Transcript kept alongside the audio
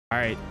All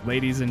right,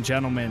 ladies and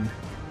gentlemen,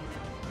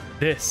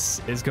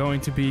 this is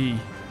going to be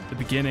the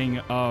beginning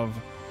of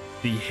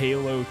the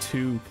Halo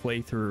 2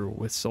 playthrough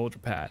with Soldier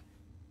Pat.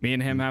 Me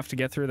and him have to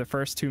get through the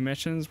first two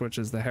missions, which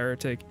is the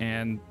Heretic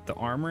and the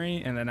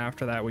Armory, and then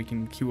after that we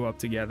can queue up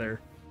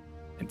together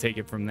and take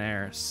it from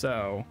there.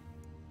 So,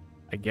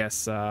 I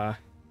guess, Pat,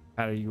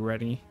 are you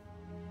ready?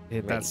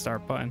 Hit that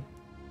start button.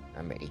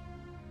 I'm ready.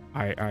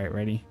 All right,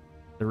 ready?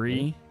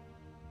 3,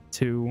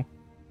 2,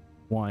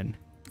 1.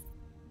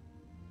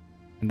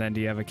 And then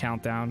do you have a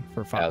countdown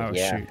for 5? Oh,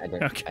 yeah, shoot. I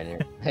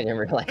didn't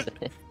realize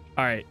it.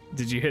 All right,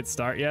 did you hit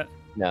start yet?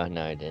 No,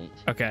 I didn't.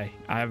 Okay,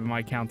 I have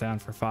my countdown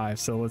for 5,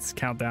 so let's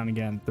count down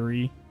again.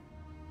 3,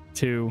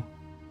 2,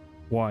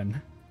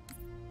 1.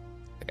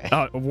 Okay.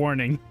 Oh, a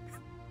warning.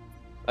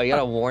 Oh, you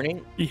got a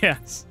warning?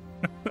 Yes.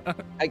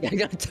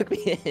 It took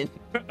me in.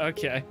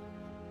 Okay.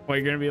 Well,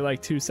 you're gonna be like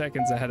 2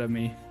 seconds ahead of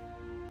me.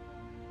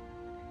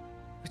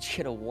 What you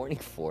get a warning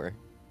for?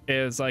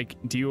 It was like,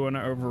 do you want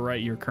to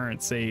overwrite your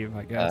current save,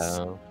 I guess?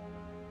 Oh.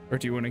 Or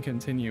do you want to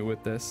continue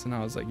with this? And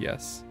I was like,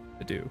 yes,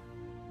 I do.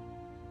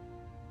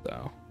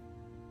 So.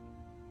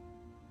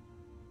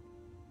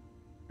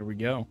 Here we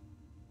go.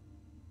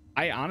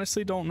 I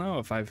honestly don't know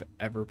if I've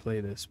ever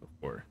played this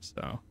before,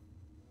 so.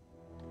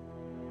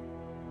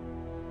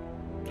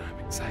 I'm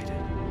excited.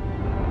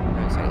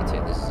 I'm excited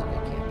too. This is a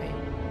good campaign.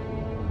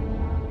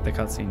 The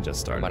cutscene just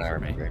started for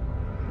me. Okay.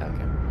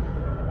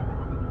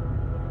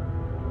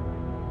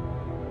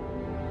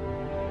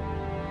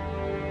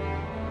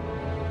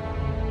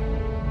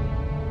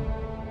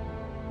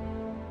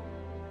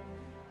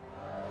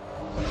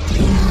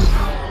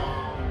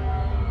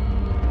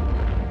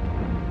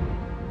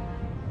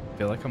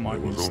 I feel like I'm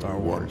watching Star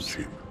Wars.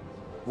 Ship.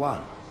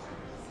 One.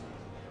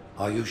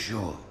 Are you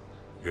sure?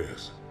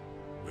 Yes.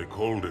 They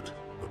called it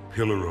the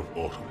Pillar of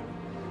Autumn.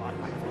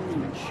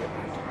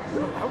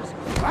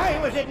 Why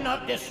was it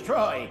not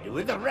destroyed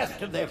with the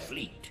rest of their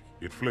fleet?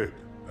 It fled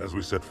as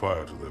we set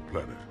fire to their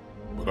planet.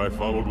 But I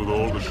followed with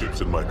all the ships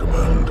in my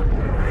command.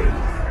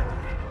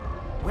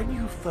 When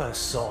you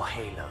first saw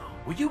Halo,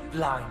 were you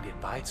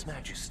blinded by its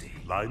majesty?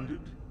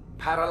 Blinded?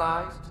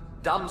 Paralyzed?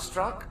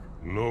 Dumbstruck?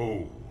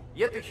 No.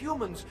 Yet the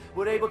humans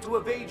were able to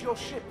evade your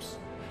ships,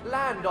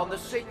 land on the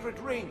sacred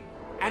ring,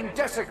 and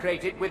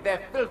desecrate it with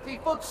their filthy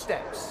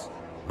footsteps.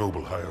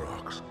 Noble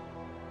hierarchs.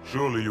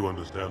 Surely you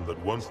understand that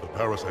once the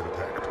parasite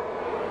attacked...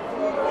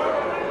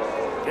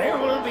 There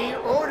will be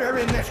order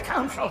in this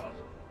council.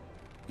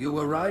 You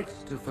were right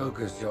to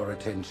focus your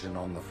attention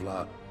on the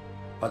Flood.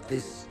 But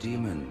this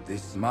demon,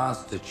 this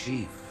Master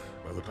Chief...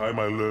 By the time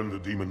I learned the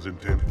demon's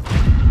intent,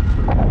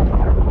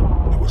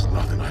 there was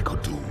nothing I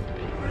could do.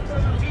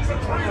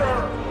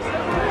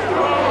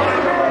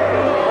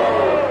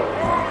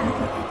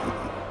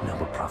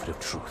 Noble prophet of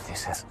truth,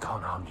 this has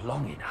gone on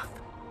long enough.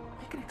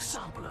 Make an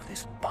example of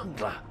this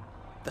bungler.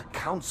 The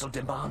council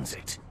demands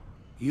it.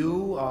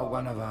 You are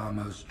one of our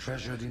most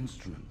treasured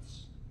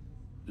instruments.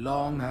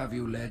 Long have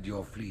you led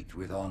your fleet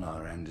with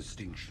honor and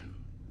distinction.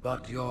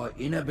 But your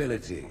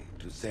inability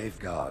to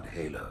safeguard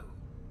Halo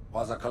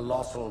was a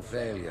colossal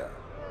failure.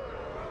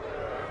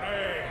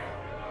 Hey,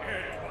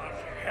 it was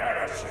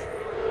heresy.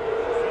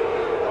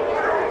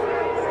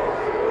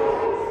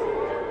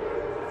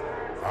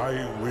 I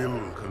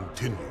will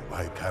continue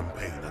my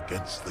campaign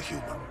against the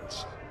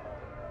humans.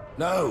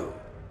 No,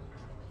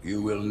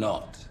 you will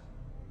not.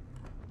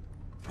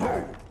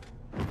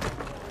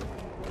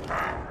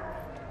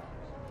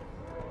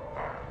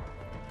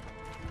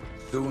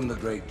 Soon the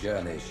great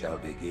journey shall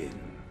begin.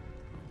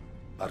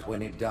 But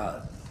when it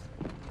does,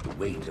 the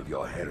weight of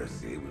your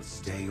heresy will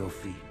stay your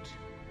feet,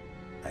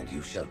 and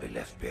you shall be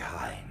left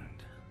behind.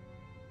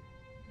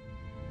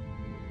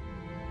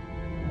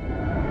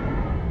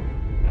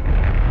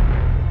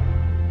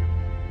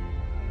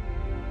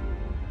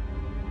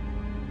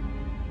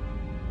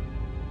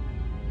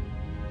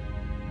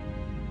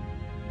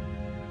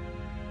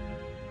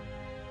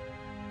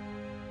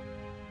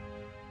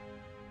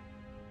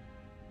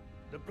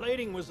 The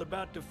plating was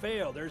about to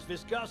fail. There's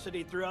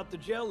viscosity throughout the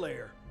gel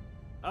layer.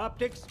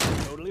 Optics,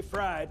 totally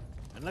fried.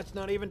 And let's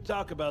not even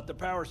talk about the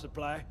power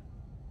supply.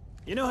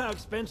 You know how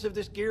expensive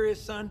this gear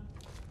is, son?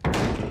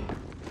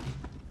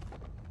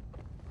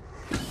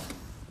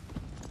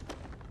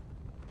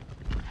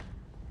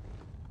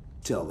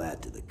 Tell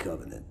that to the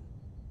Covenant.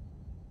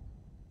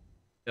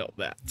 Tell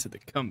that to the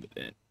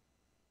Covenant.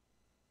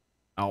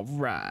 All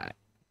right.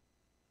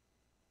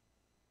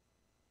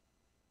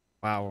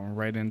 Wow, we're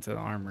right into the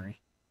armory.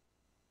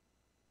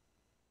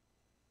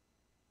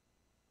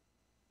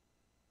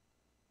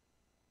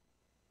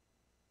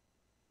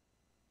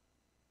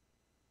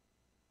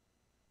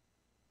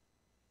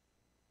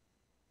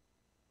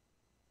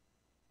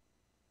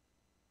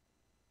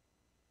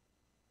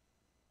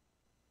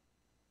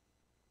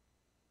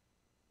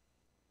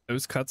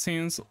 Those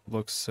cutscenes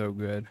look so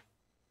good.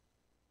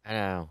 I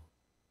know.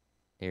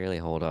 They really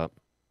hold up.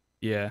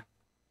 Yeah.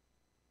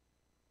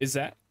 Is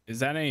that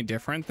any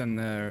different than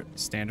the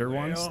standard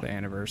ones, the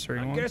anniversary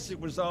ones? I guess it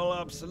was all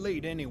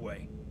obsolete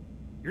anyway.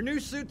 Your new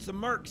suit's a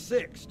Mark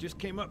 6. Just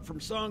came up from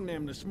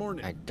Songnam this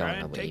morning. I don't Try know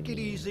and what you take it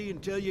mean. easy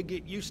until you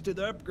get used to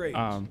the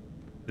upgrades.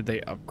 Did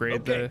they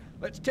upgrade Okay,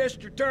 let's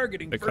test your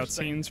targeting. the first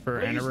thing. cutscenes for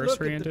Please Anniversary look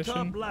at the Edition?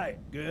 top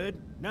light.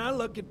 Good. Now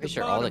look at the Pretty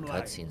sure all the bottom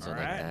light. cutscenes are All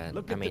like right? that.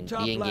 Look I at mean, the top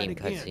the in-game light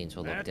again. cutscenes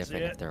will look That's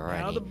different if it. there are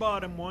Now any. the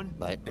bottom one.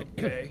 But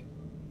Okay.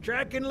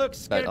 Tracking looks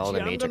sketchy. all the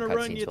I'm major gonna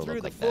run cutscenes you will through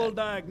look the like full that.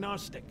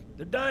 diagnostic.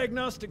 The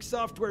diagnostic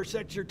software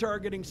sets your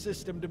targeting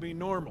system to be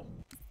normal.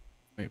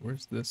 Wait,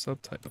 where's the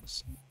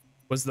subtitles?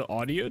 Was the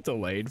audio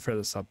delayed for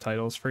the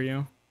subtitles for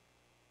you?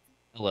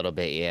 a little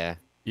bit, yeah.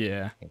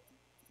 Yeah.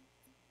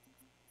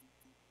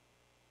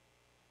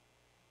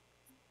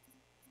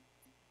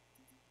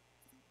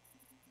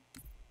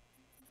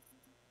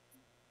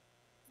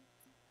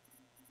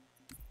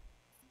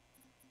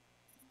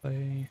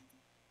 Play.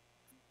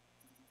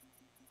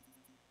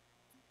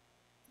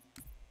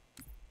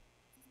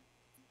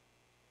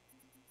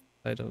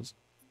 Titles.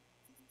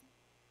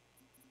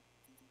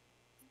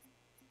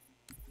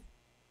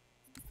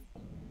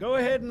 Go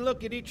ahead and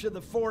look at each of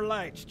the 4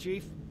 lights,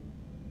 Chief.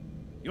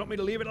 You want me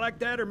to leave it like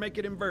that or make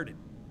it inverted?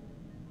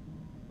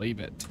 Leave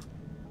it.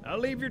 I'll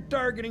leave your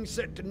targeting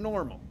set to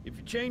normal. If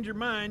you change your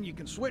mind, you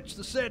can switch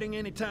the setting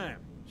anytime.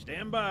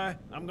 Stand by.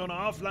 I'm gonna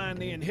offline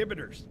the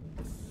inhibitors.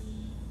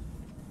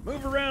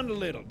 Move around a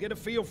little, get a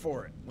feel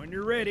for it. When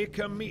you're ready,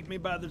 come meet me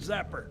by the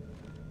zapper.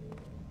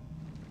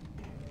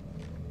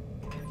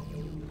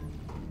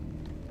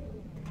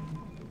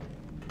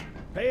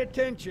 Pay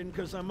attention,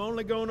 because I'm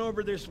only going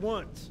over this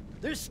once.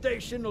 This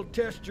station will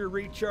test your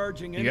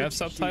recharging energy. You have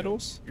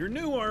subtitles? shields. Your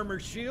new armor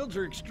shields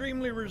are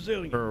extremely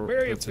resilient, For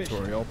very the efficient.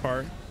 tutorial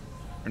part?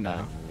 Or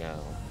no? No.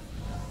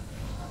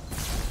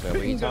 But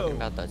were you talking Bingo.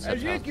 about that As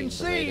subtitles you being can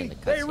delayed in see,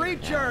 the they cutscene right now?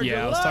 recharge Yeah,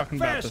 a I was lot talking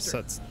about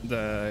faster.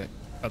 the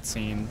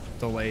cutscene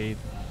delayed.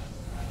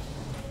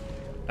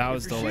 That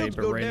was If your delayed, shields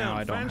but go right now down,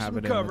 I don't find have some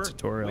it in cover, the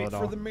tutorial wait at for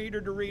all. the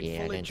meter to read Yeah,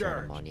 I fully didn't turn them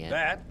charged. on yet.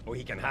 That, or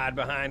he can hide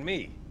behind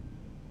me.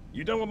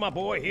 You done with my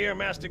boy here,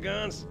 Master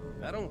Guns?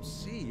 I don't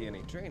see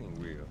any training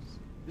wheels.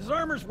 His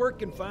armor's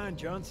working fine,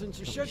 Johnson,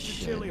 so shut your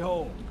chilly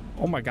hole.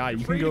 Oh my god,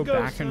 you Free can to go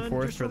back and son.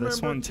 forth Just for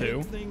this remember, one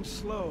too? take things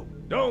slow.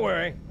 Don't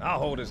worry, I'll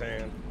hold his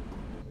hand.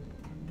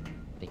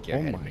 I think you're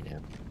Oh ahead of my me now.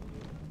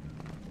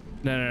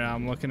 No,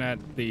 I'm looking at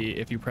the,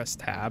 if you press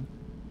tab,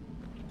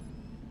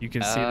 you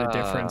can see the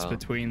difference Oh,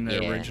 between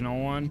the yeah. original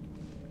one.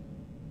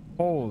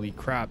 Holy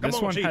crap, Come this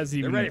on, one Chief. has They're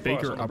even ready a for us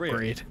bigger on the bridge.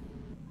 upgrade.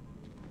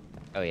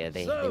 Oh yeah,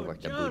 they So,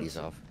 worked their booties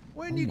Johnson, off.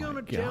 when Oh you my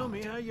gonna tell God.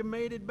 me how you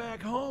made it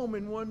back home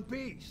in one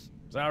piece?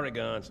 Sorry,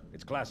 Guns.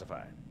 It's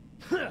classified.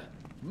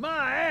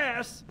 My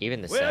ass!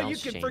 Even the Well, you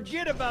sounds can changed.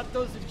 forget about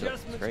those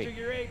adjustments to great.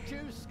 your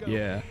A2 scope.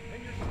 Yeah.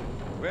 And your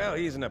Well,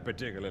 he's in a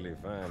particularly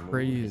fine mood.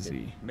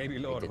 Crazy. Maybe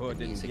Lord did the Hood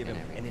didn't music give him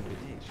and an everything.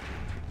 invitation.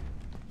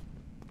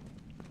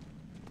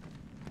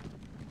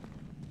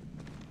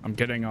 I'm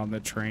getting on the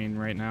train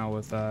right now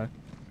with Oh,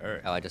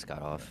 I just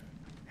got off.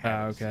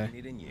 okay. Seen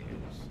it in years.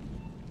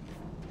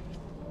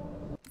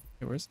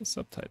 Hey, where's the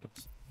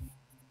subtitles?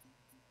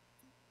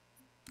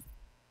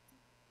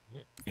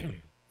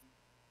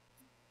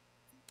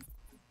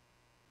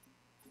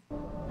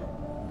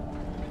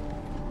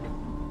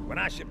 When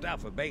I shipped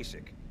out for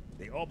basic,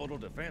 the orbital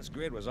defense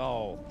grid was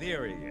all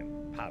theory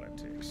and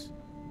politics.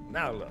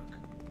 Now look,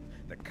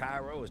 the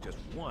Cairo is just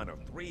one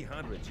of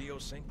 300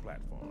 geosync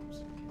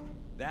platforms.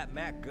 That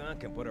Mac gun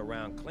can put a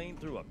round clean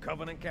through a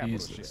Covenant capital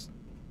ship. Jesus.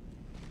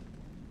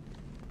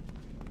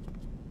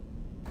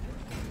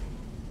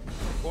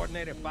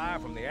 Coordinated fire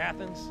from the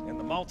Athens and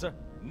the Malta,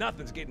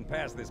 nothing's getting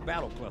past this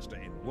battle cluster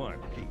in one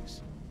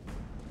piece.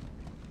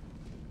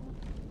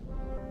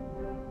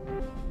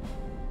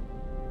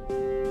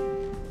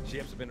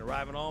 Ships have been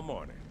arriving all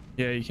morning.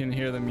 Yeah, you can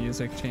hear the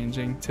music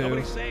changing too.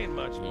 Nobody's saying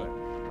much, but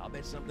I'll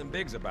bet something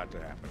big's about to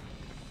happen.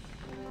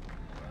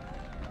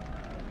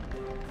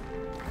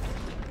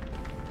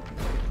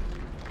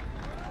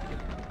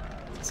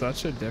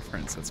 Such a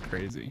difference, it's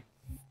crazy.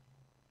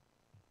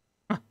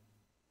 Huh.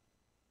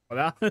 Well,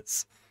 that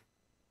was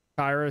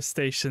Cairo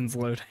station's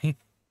loading.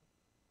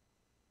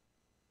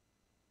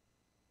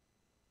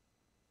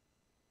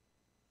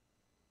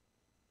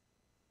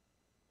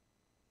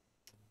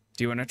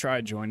 Do you want to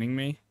try joining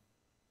me?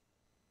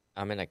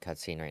 I'm in a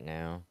cutscene right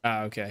now.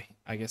 Okay.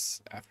 I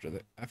guess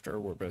after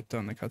we're both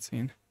done the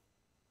cutscene.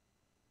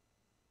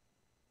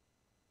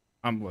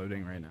 I'm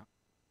loading right now.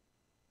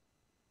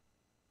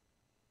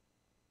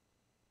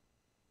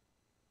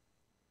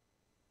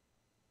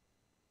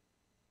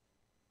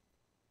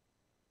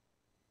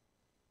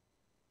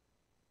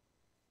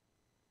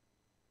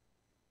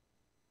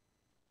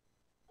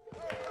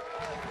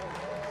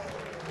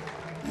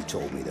 You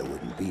told me there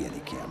wouldn't be any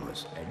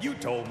cameras. And you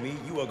told me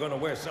you were gonna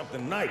wear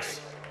something nice.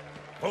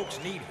 Folks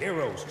need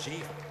heroes,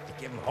 Chief, to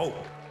give them hope.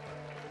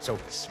 So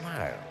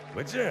smile,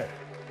 would you?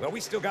 Well, we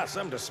still got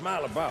something to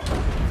smile about.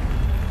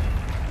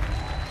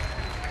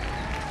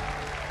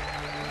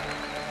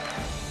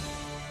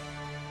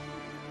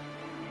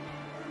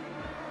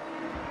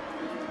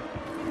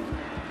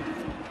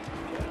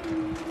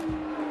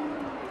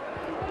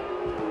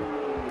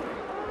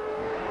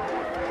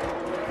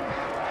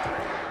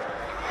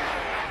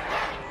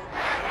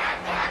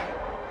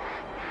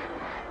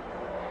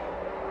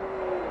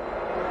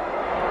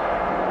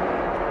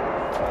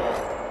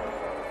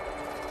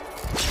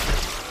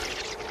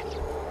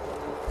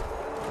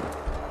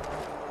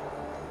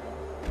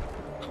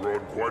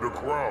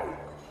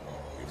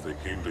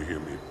 came to hear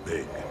me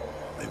beg.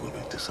 They will be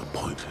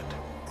disappointed.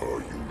 Are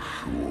you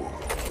sure?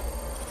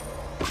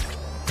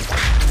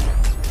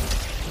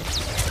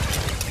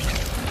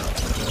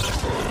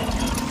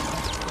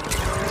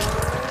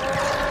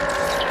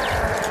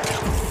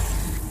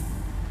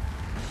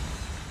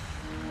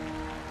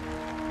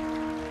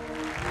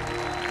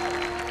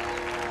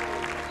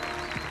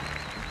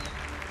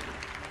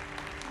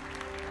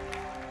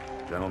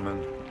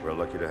 Gentlemen, we're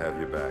lucky to have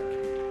you back.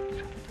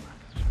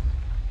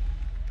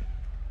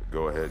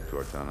 Go ahead,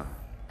 Cortana.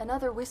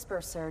 Another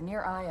whisper, sir,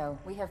 near Io.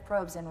 We have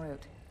probes en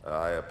route.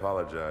 I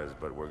apologize,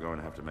 but we're going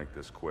to have to make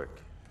this quick.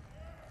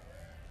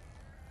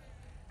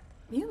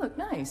 You look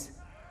nice.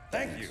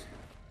 Thank you.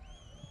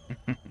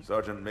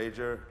 Sergeant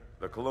Major,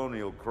 the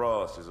Colonial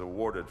Cross is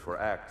awarded for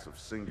acts of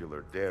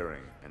singular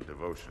daring and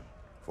devotion.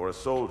 For a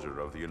soldier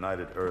of the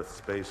United Earth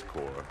Space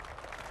Corps.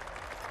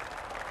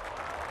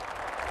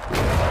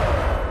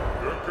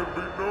 There can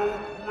be no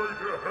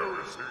greater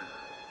heresy.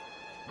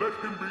 Let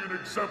him be an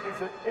example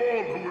for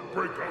all who would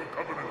break our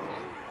covenant.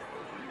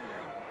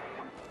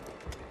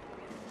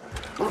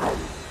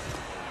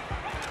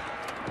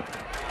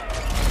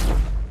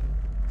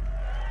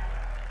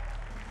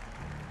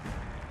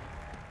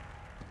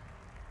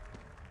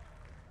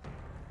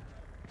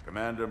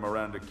 Commander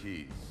Miranda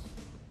Keyes,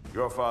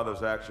 your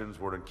father's actions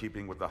were in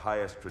keeping with the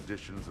highest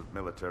traditions of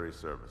military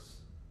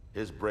service.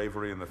 His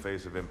bravery in the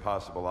face of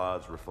impossible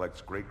odds reflects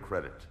great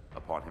credit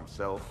upon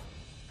himself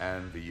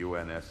and the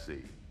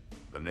UNSC.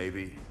 The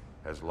Navy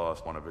has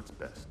lost one of its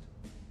best.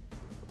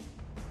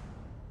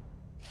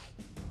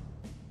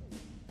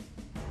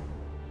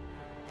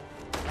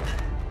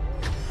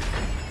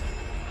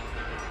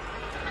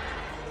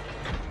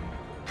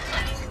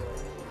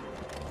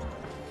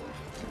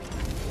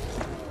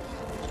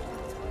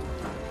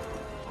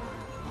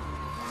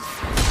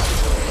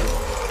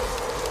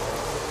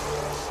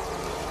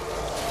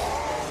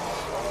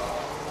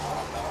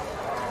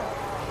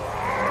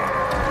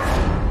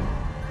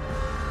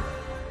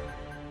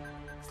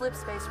 Slip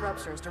space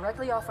ruptures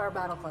directly off our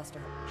battle cluster.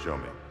 Show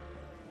me.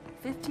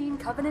 15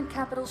 Covenant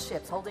capital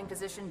ships holding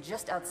position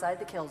just outside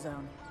the kill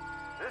zone.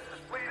 This is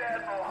Fleet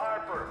Admiral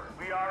Harper.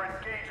 We are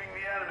engaging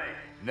the enemy.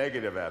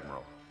 Negative,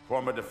 Admiral.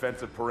 Form a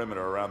defensive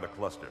perimeter around the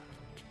cluster.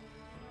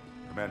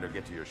 Commander,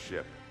 get to your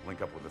ship.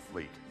 Link up with the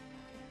fleet.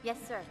 Yes,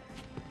 sir.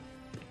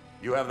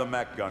 You have the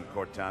mech gun,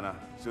 Cortana.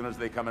 As soon as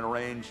they come in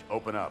range,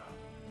 open up.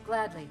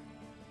 Gladly.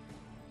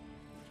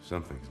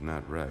 Something's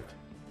not right.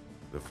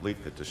 The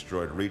fleet that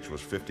destroyed Reach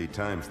was 50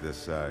 times this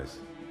size.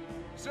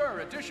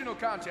 Sir, additional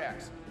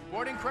contacts.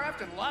 Boarding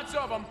craft and lots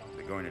of them.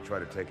 They're going to try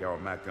to take our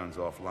mech guns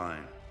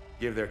offline.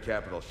 Give their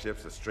capital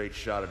ships a straight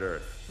shot at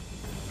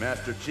Earth.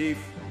 Master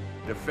Chief,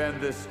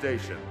 defend this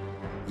station.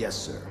 Yes,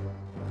 sir.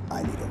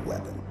 I need a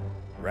weapon.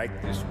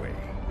 Right this way.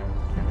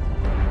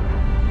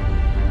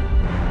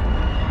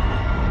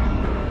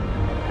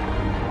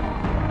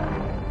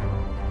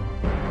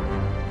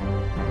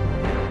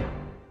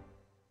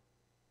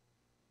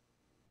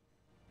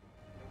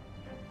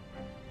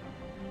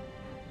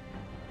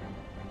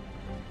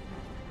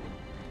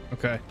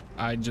 Okay,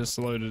 I just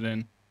loaded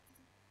in.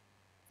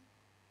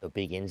 So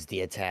begins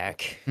the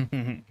attack.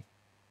 Do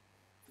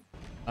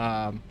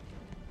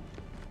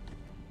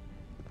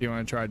you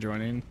want to try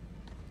joining?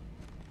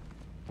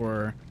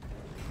 Or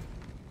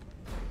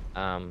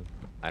I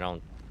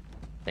don't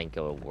think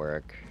it'll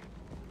work.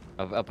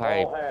 I'll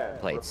probably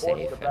play it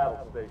safe.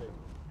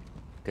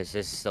 Because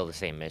this is still the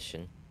same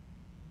mission.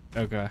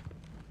 okay.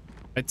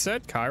 It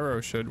said Cairo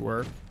should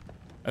work,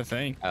 I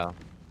think. Oh,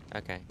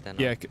 okay. Then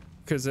Yeah,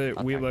 because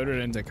we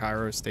loaded into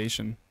Cairo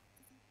Station.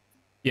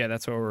 Yeah,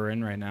 that's what we're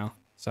in right now.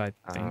 So I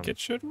think it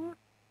should work.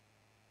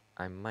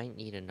 I might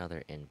need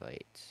another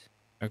invite.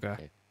 Okay.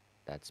 If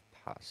that's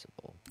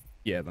possible.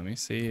 Yeah, let me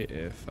see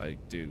if I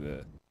do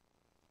the...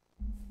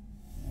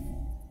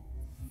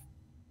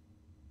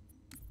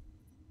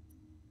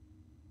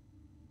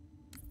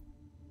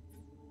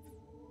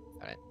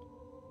 Alright.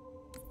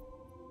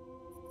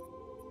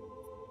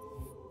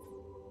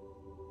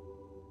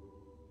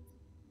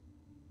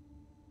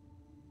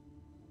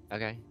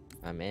 Okay,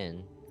 I'm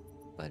in,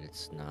 but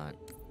it's not.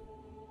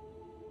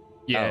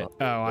 Yeah.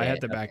 Oh, I yeah,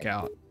 had to back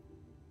out.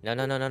 No.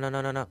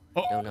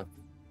 Oh. No.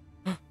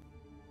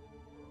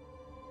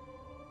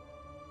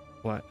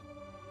 What?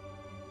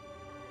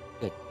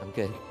 Good. I'm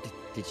good.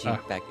 Did you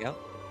back out?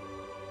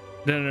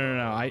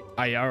 No.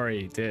 I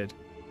already did.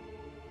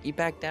 You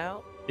backed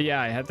out? Yeah,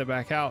 I had to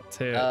back out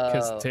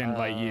to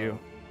invite you.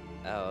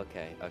 Oh,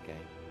 okay.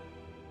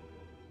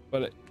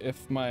 But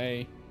if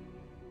I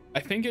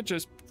think it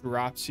just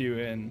drops you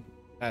in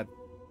at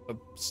the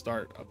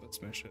start of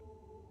this mission.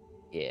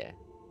 Yeah.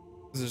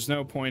 There's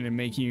no point in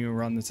making you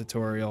run the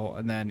tutorial,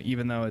 and then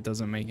even though it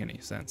doesn't make any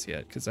sense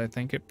yet, because I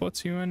think it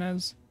puts you in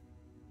as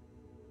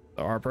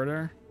the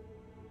Arbiter.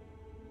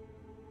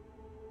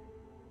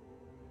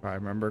 If I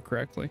remember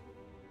correctly.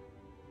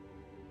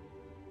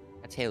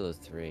 That's Halo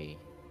 3.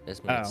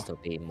 This might still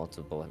be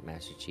multiple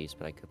Master Chiefs,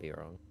 but I could be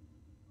wrong.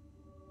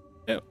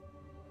 Yeah.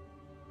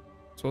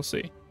 So we'll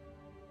see.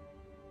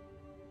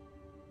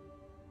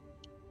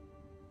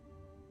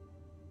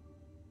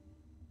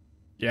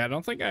 Yeah, I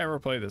don't think I ever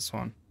played this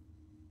one.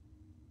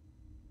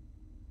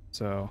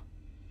 So.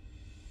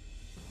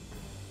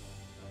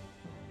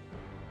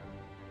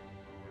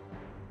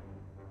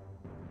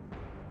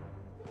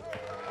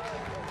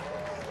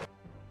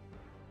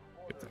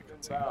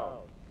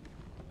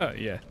 Oh,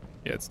 yeah.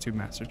 Yeah, it's 2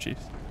 Master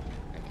Chiefs.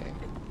 Okay.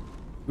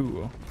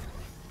 Ooh.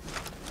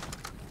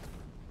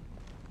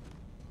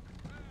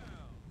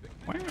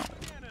 Wow.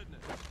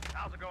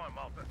 How's it going,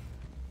 Malta?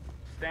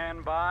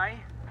 Stand by.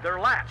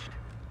 They're latched.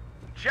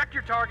 Check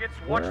your targets,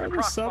 watch Where the are the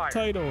crossfire.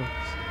 subtitles?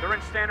 They're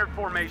in standard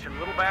formation.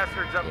 Little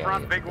bastards up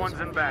front, big ones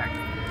in back.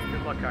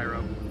 Good luck,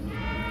 Cairo.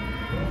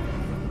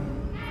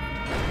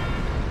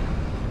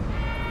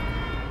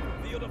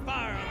 Field of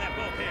fire on that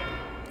bulkhead.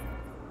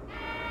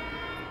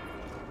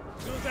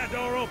 As soon as that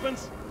door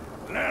opens,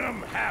 let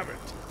them have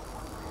it.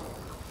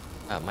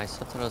 My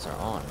subtitles are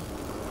on.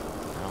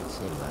 I don't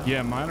see them.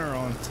 Yeah, mine are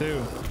on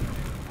too.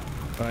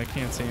 But I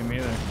can't see them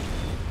either.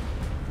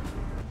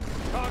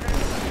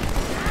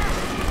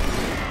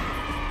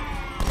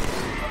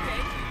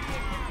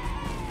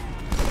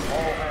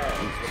 All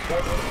hands,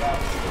 report to the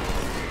battle.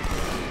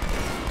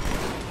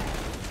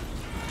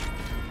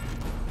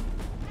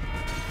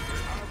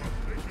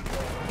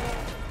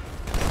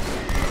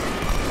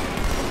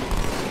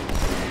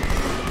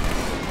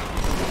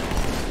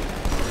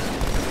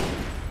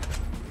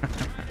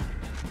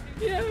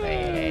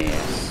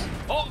 Yes.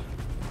 Oh!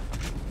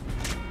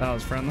 That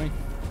was friendly.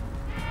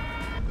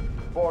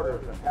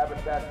 Borders and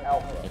Habitat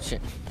Alpha.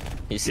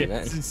 You see Yeah,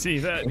 that? you see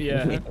that?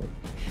 Yeah.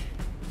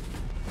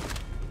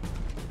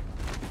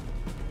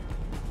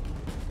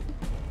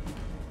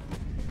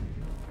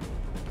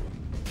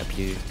 Up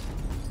here.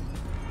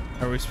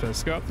 Are we supposed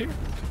to go up here?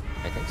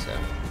 I think so.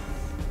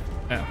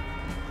 Oh.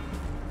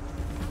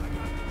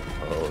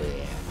 Oh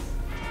yeah.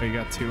 Oh, you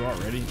got 2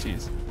 already?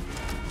 Jeez.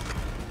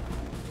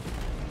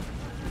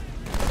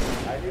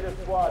 I need a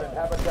squad in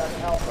Habitat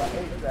Alpha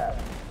ASAP.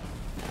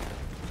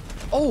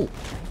 Oh!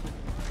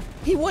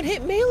 He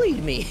one-hit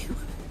melee'd me.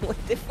 What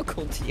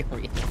difficulty are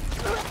we in?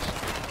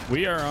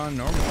 We are on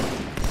normal. I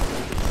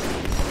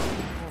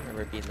don't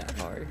remember it being that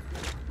hard.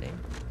 Dang.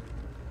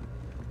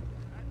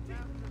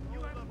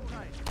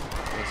 I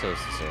think so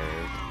it's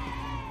deserved.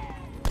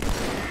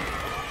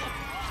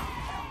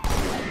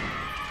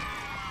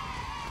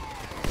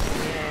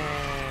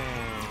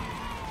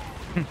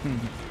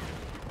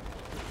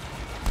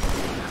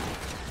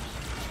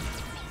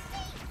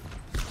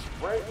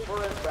 Brace for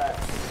impact.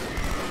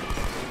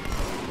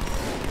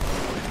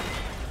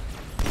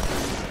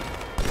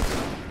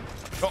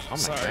 Oh, my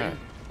sorry. God.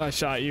 I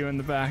shot you in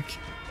the back.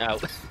 Oh.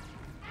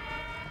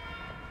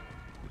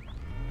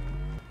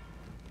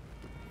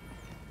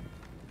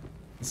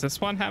 Does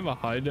this one have a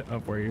HUD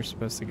of where you're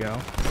supposed to go?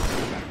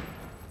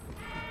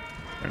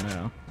 Or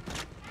no?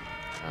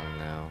 Oh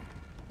no.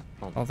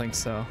 I don't think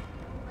so.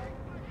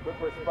 Quick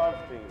response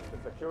team to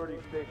Security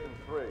Station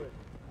 3.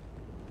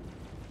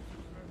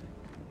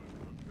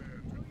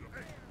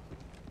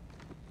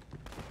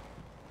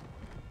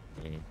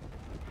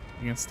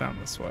 I guess down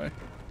this way.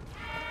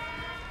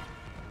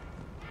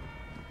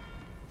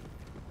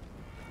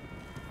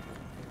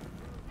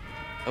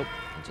 Oh,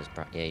 I just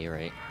brought. Yeah, you're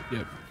right.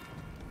 Yep.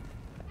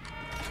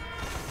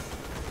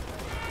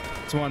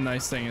 It's one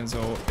nice thing is it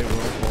will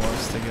pull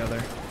us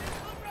together.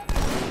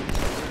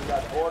 We've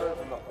got orders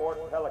in the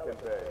Fort Pelican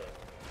Bay.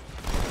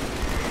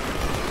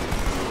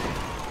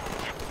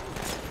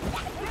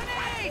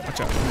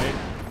 Watch out, mate.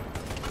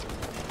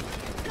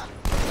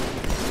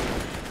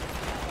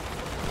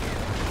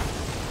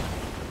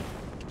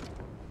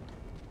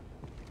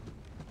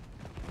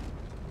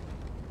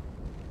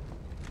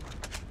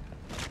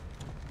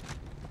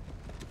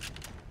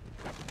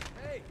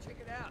 Hey, check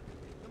it out.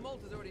 The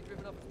Malta's already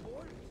driven up its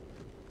borders.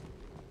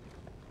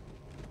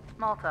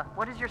 Malta,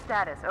 what is your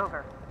status?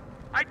 Over.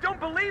 I don't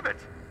believe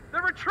it!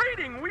 They're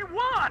retreating! We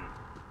won!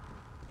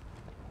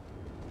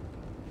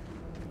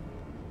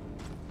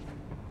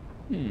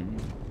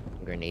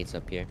 Grenades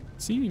up here.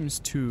 Seems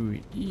too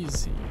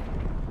easy.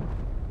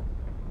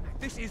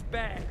 This is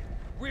bad.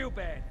 Real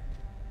bad.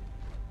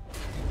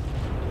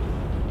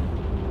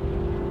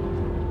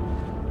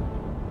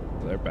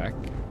 They're back.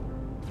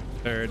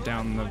 They're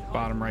down the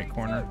bottom right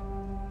corner.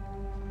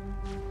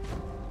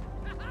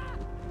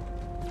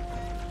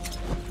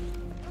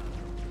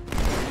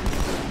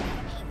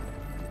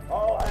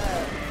 All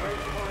hands,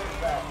 brace for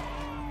impact.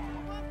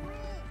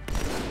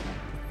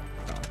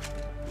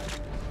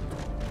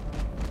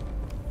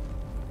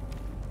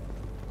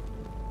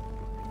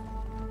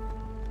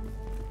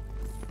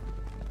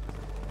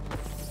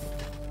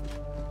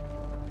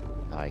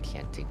 Oh, I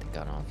can't take the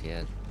gun off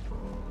yet.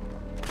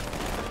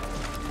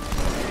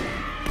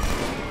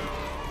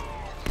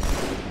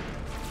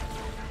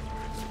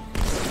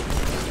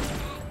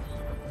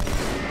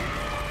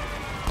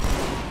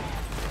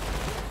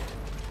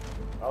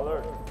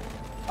 Alert.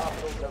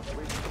 Hostiles have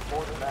reached the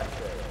Fort Max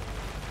area.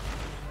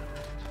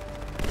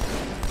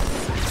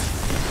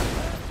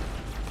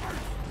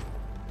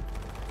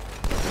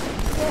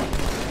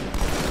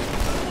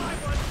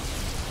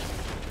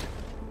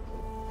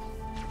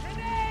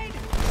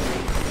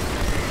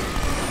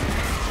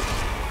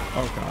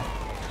 Oh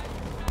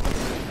god.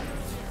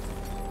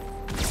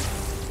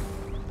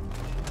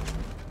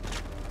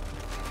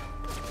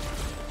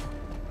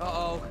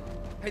 Uh-oh.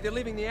 Hey, they're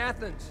leaving the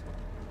Athens.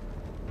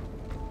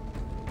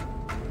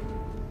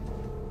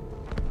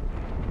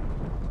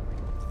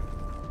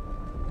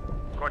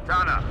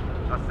 Cortana,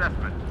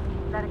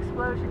 assessment. That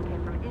explosion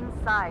came from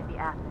inside the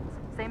Athens.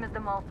 Same as the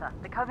Malta.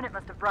 The Covenant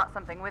must have brought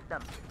something with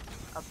them.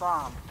 A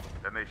bomb.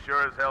 Then they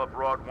sure as hell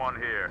brought one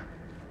here.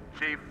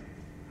 Chief,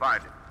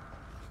 find it.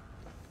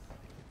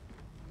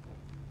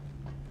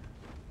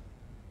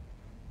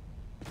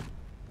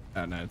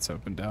 Oh no, it's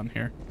open down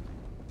here.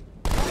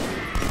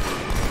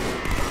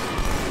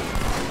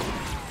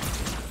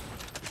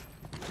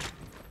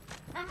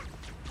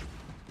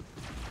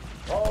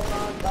 All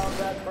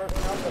non-combat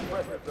personnel to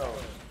pressure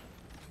zone.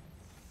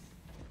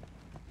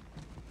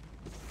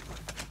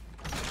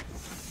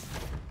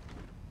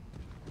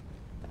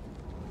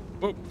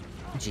 Whoa.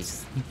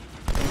 Jeez.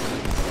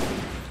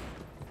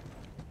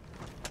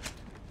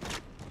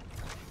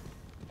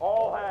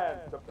 All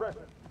hands to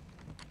pressure.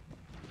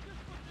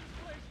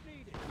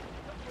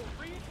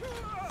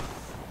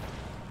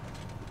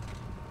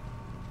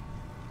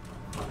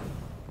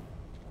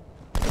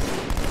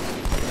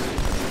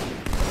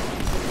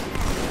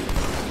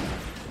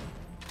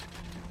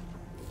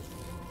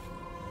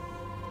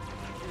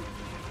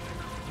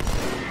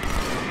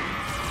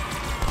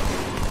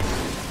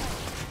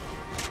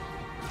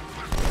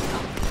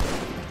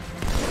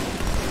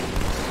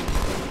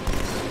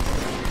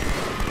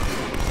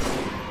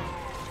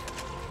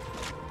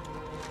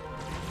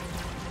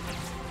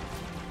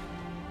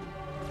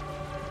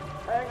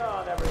 Hang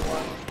on,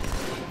 everyone.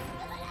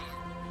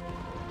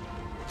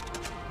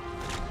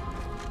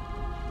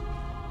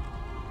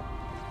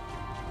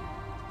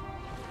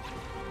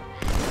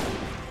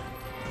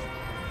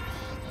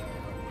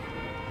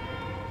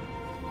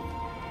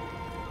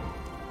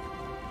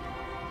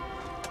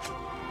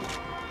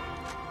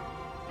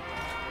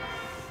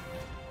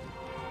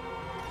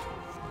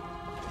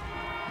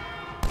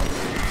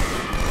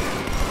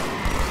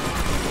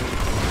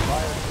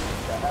 Fire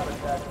team to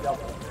Habitat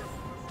Delta.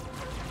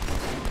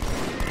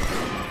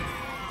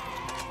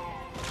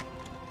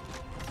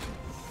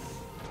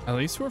 At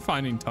least we're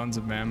finding tons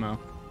of ammo.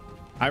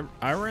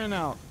 I ran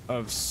out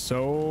of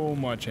so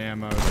much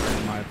ammo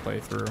during my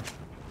playthrough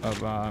of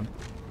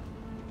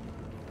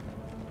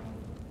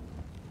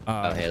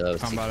Halo Combat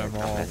Secret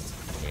Evolved.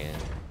 Yeah.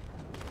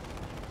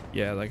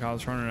 Yeah, like I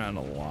was running out of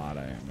a lot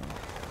of ammo.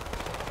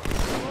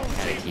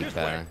 Gotta keep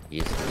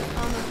using it.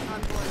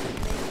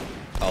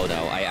 Oh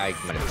no, I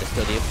might have just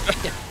killed you.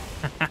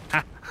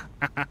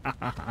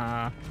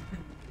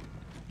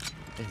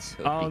 It's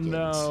so Oh begins.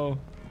 no.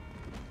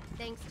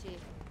 Thanks, Chief.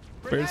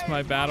 Where's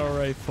my battle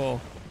rifle?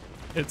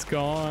 It's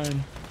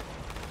gone.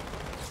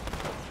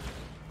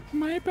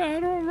 My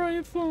battle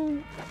rifle.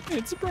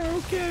 It's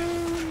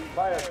broken.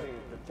 Fire team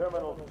to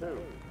Terminal 2.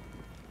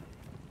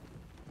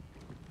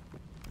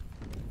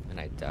 And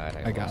I died.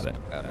 I got lost it. my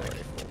battle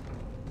rifle.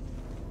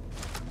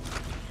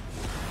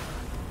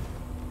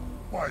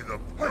 By the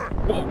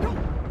Whoa.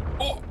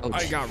 Oh,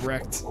 I jeez. got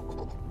wrecked.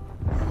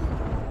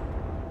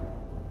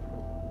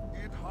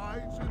 It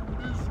hides in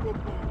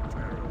miserable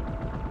terror.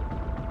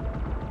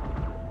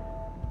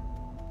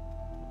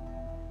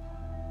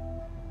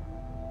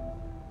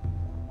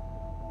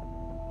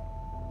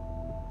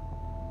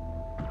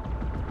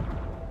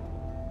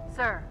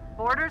 Sir,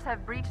 boarders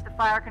have breached the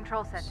fire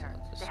control center.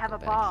 They have a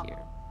bomb. Here.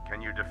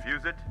 Can you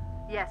defuse it?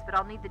 Yes, but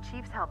I'll need the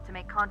Chief's help to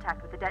make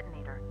contact with the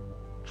detonator.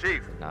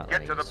 Chief, Not get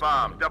letting to the us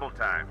bomb, win. double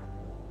time.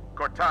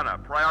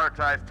 Cortana,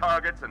 prioritize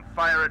targets and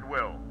fire at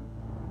will.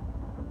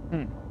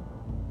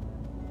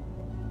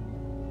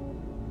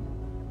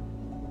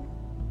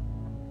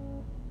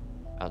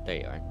 Oh, there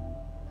you are.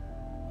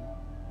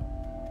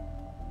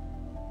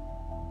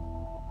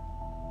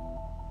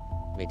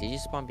 Wait, did you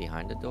spawn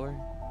behind the door?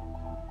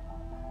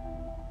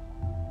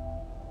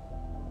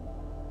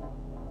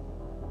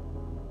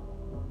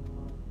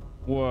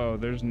 Whoa,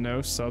 there's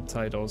no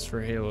subtitles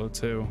for Halo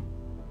 2.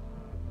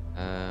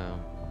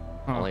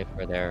 Only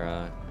for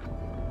their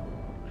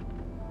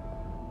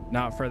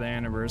Not for the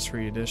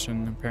anniversary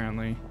edition,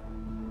 apparently.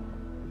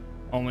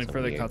 Only So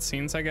for the weird.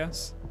 cutscenes, I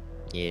guess?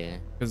 yeah.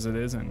 Because it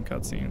is in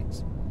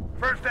cutscenes.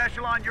 First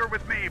echelon, you're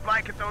with me.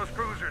 Blanket those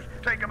cruisers.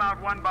 Take them out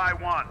one by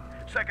one.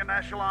 Second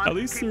echelon, At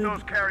least keep they're-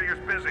 those carriers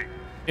busy.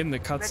 In the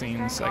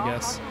cutscenes, I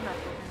guess. All hostile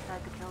vessels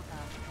inside the kill zone.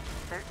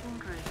 13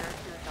 cruisers,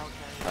 2 assault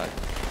Uh,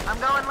 carriers. I'm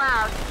going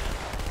loud.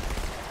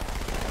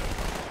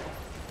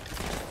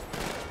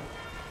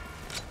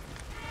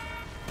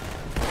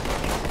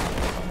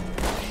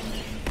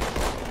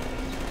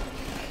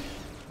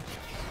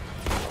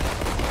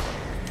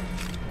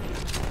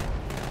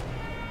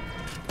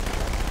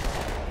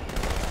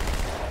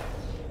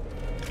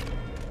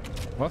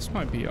 Lost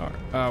my BR.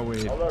 Oh,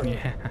 wait. Alert.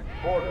 Yeah.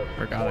 Boarders.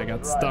 Forgot I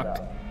got Boarders stuck. ride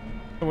out.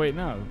 Oh, wait,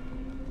 no.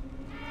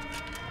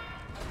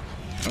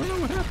 I don't know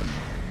what happened.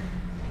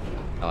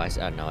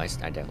 oh, no, I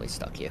definitely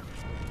stuck you.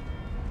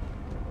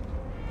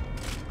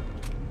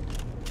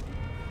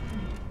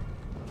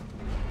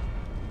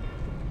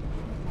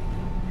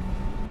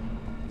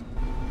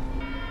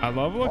 I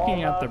love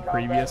looking at the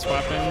previous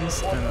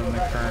weapons and then the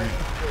current.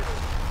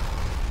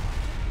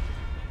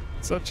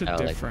 Such a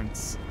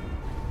difference.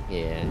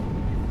 Yeah.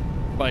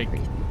 Like,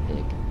 big.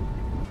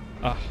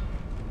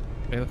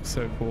 They look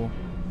so cool.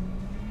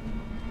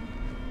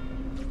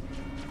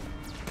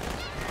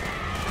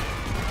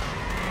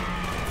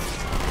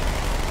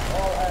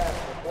 All hands,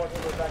 report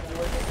to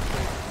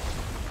evacuation.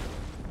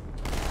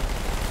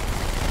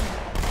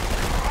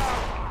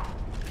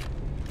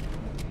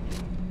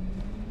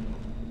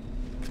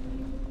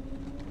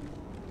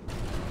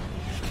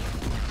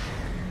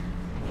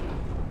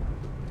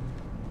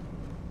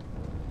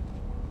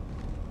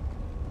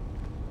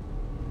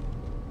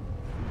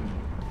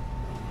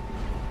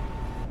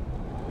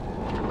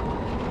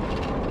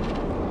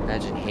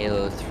 Imagine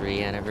Halo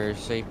 3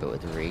 anniversary, but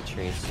with ray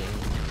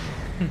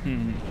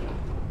tracing.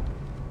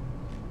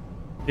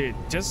 Dude,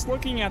 just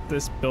looking at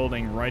this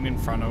building right in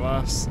front of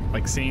us,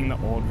 like seeing the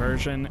old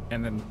version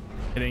and then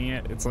hitting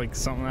it, it's like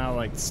something out of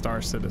like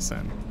Star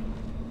Citizen.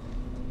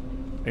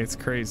 It's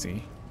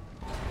crazy.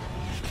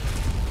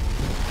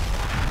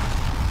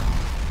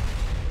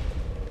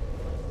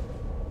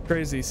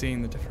 Crazy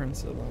seeing the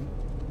difference of them.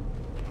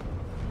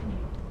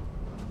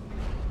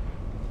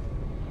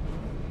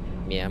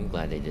 Yeah, I'm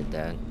glad they did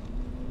that.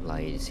 Allow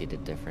you to see the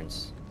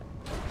difference.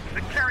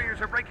 The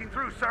carriers are breaking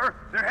through, sir.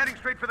 They're heading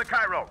straight for the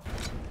Cairo.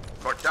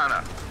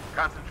 Cortana,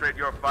 concentrate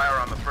your fire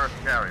on the first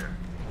carrier.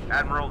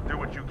 Admiral, do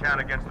what you can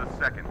against the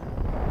second.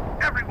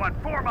 Everyone,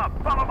 form up.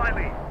 Follow my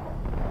lead.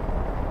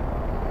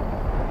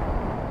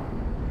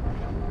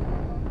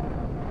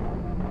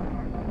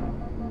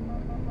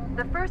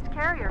 The first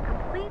carrier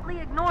completely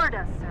ignored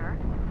us, sir.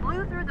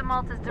 Flew through the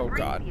Malta's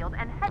debris field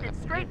and headed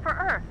straight for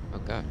Earth. Oh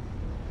god.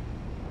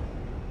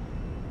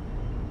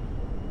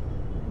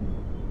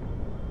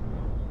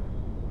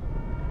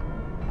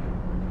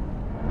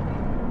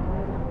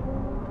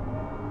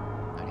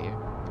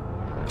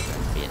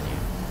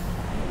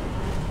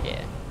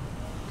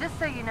 Just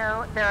so you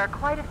know, there are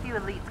quite a few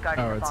elites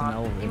guarding the it's an bomb.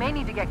 elevator. You may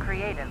need to get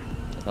creative.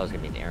 I thought it was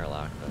gonna be an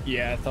airlock. But...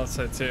 Yeah, I thought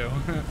so too.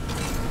 I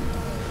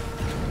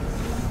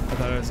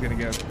thought I was gonna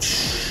go.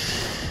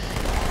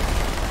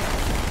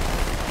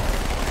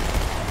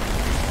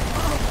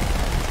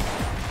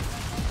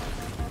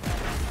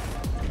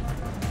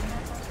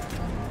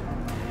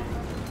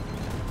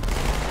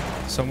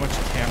 So much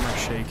camera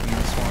shake in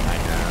this one. I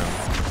know.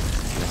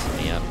 Messing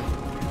me up.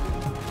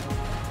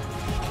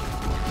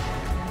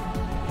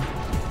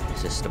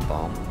 Is this the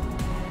bomb?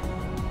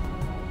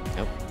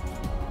 Nope.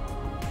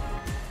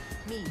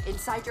 Me,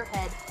 inside your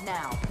head,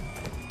 now.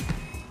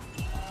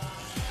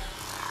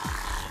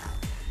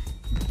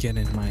 Get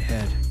in my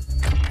head.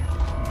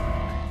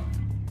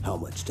 How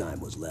much time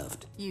was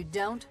left? You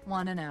don't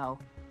want to know.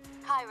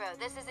 Cairo,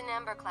 this is an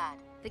Emberclad.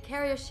 The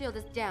carrier shield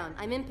is down.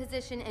 I'm in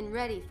position and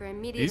ready for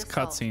immediate These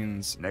assault.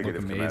 cutscenes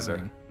Negative, look amazing.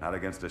 Commander. Not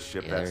against a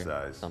ship Yeah, that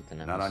size. something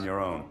Not else. on your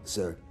own.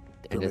 Sir,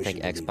 And I think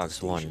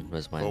Xbox One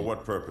was when For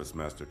what purpose,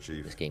 Master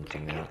Chief? this game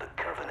came out.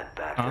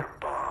 Huh?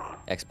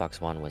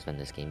 Xbox One was when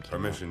this game came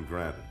Permission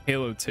granted.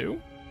 Halo 2?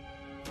 out.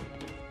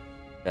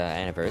 The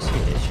anniversary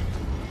edition.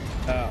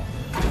 Oh.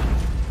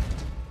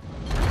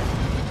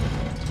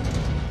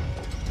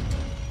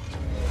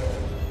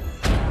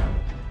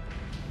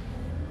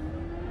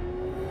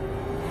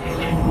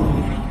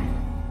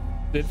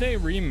 Did they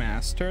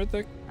remaster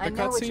the I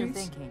know what you're cutscenes?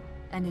 thinking,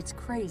 and it's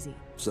crazy.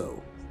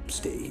 So,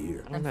 stay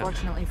here.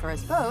 Unfortunately for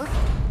us both,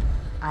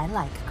 I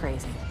like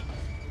crazy.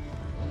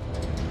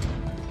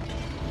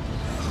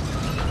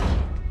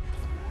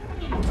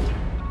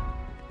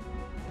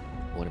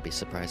 Wouldn't be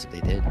surprised if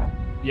they did.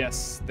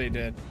 Yes, they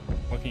did.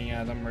 Looking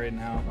at them right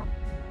now.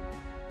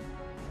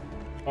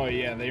 Oh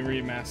yeah, they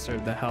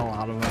remastered the hell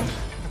out of them.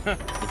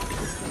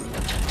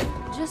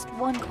 Just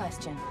one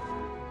question.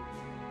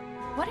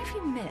 What if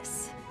you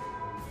miss?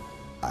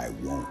 I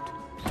won't.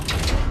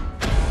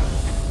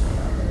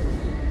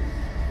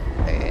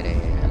 There it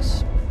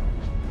is.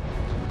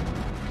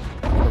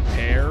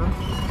 Prepare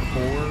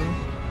for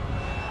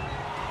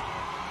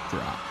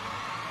drop.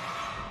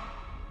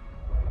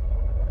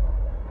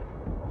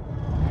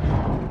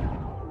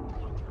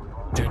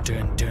 Dun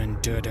dun dun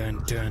dun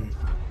dun dun.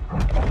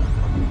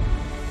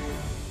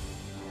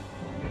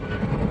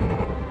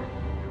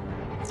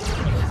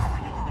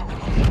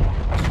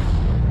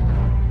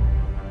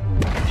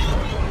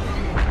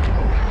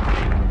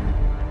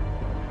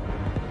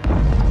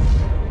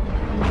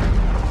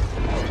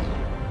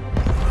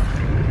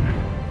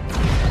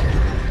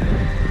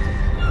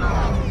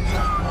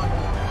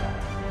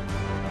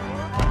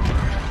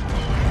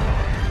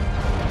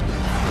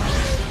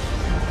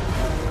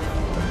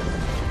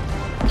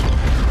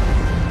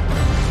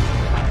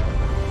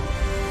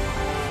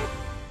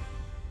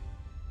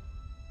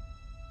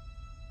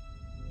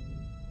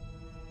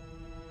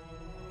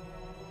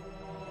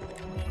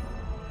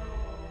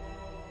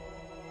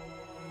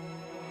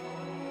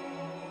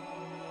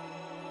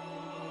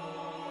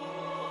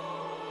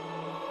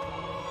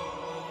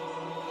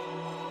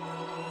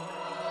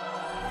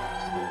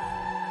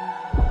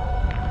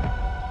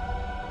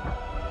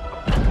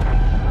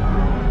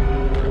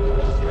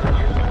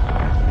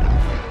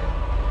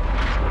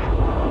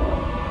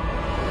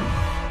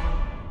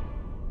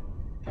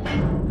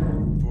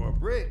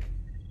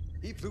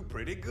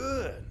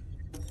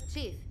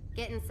 Chief,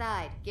 get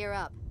inside. Gear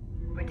up.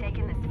 We're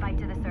taking this fight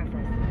to the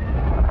surface.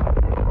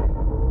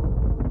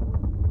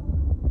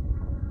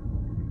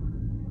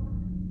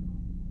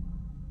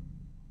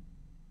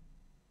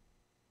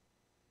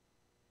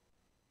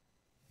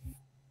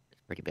 It's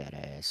pretty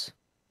badass.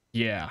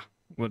 Yeah,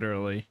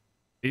 literally.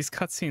 These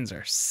cutscenes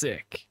are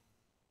sick.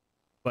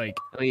 Like,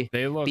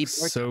 they look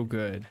so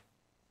good.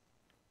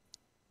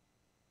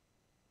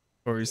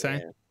 What were you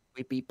saying?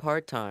 We beat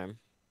part-time.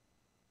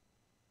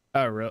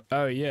 Oh, real?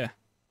 Oh, yeah.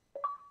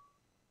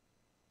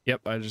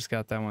 Yep, I just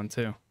got that one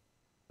too.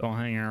 Don't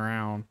hang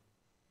around.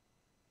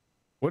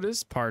 What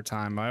is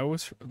part-time? I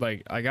always,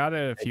 like, I got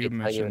it a few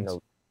missions.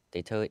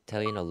 They tell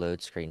you in a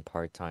load screen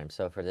part-time.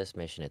 So for this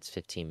mission, it's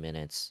 15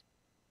 minutes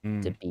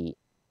to beat.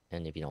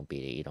 And if you don't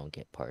beat it, you don't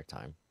get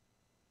part-time.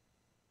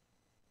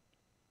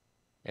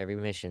 Every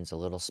mission's a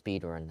little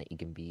speed run that you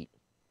can beat.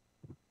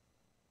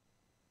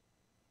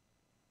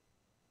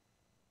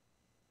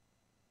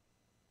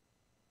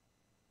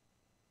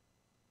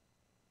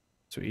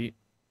 Sweet.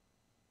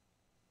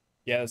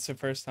 Yeah, it's the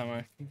first time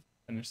I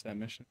finished that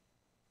mission.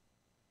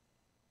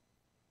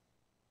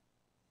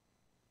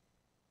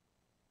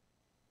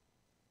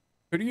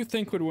 Who do you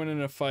think would win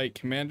in a fight,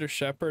 Commander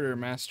Shepard or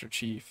Master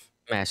Chief?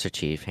 Master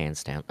Chief,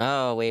 hands down.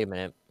 Oh, wait a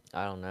minute.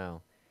 I don't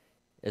know.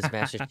 Does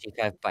Master Chief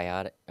have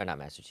biotic? Or not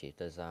Master Chief.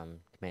 Does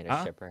Commander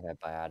Shepard have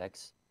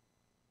biotics?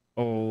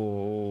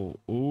 Oh,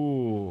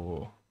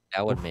 ooh.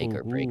 That would make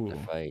or break the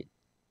fight.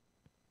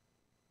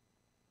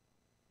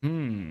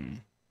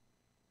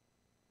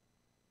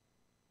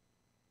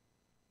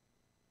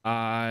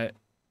 For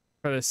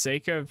the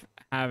sake of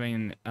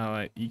having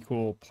an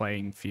equal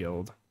playing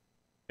field,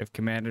 if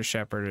Commander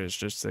Shepard is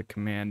just a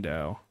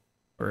commando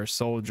or a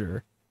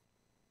soldier,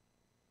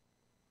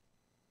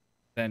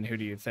 then who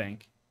do you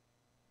think?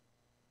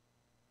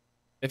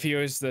 If he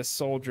was the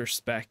soldier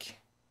spec,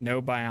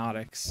 no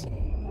biotics.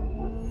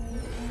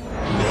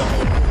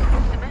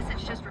 The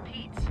message just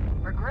repeats.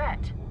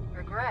 Regret,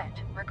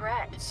 regret,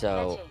 regret.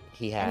 So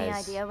he has Any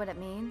idea what it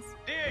means?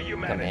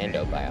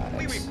 commando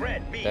biotics.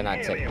 They're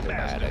not technically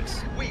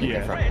biotics.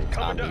 They're from Coming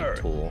to Omni Earth.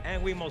 Tool.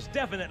 And we most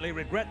definitely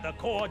regret the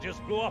Corps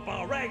just blew up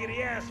our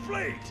raggedy-ass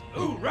fleet.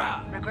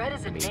 Hoorah! Regret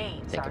is a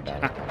name, Think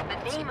Sergeant. about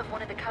it. The name of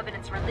one of the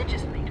Covenant's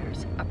religious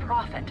leaders, a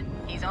prophet.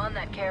 He's on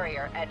that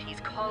carrier, and he's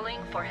calling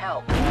for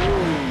help.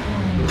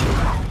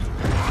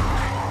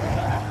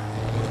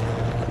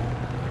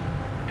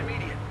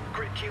 Immediate.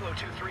 Grid Kilo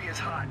 2-3 is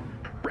hot.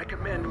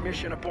 Recommend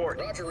mission abort.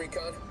 Roger,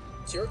 Recon.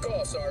 It's your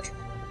call, Sarge.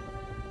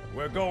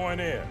 We're going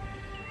in.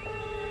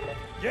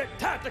 Get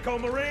tactical,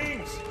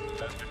 Marines!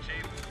 Master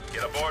Chief,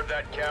 get aboard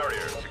that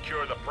carrier.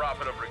 Secure the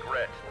Prophet of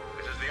Regret.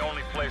 This is the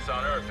only place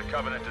on Earth the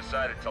Covenant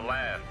decided to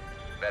land.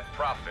 That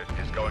Prophet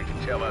is going to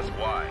tell us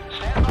why.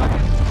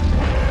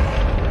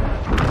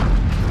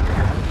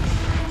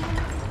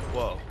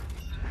 Whoa.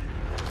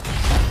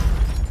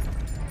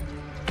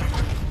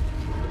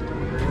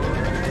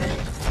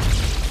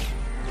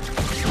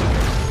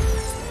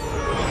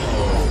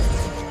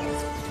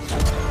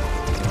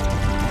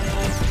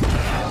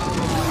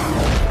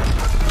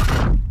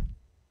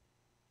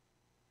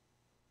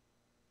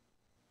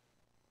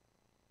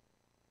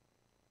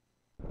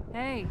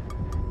 Hey,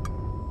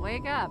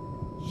 wake up.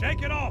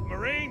 Shake it off,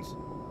 Marines!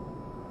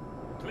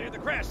 Clear the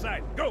crash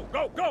site. Go,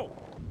 go, go!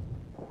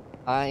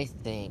 I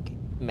think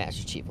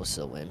Master Chief will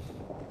still win.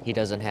 He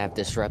doesn't have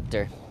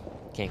Disruptor.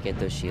 Can't get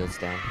those shields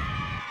down.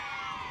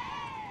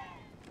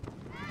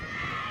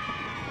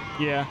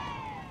 Yeah.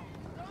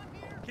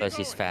 Plus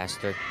he's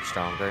faster,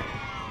 stronger.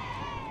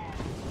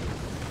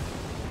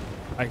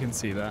 I can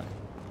see that.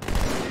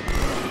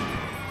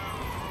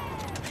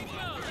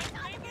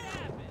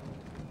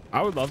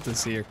 I would love to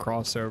see a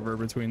crossover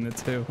between the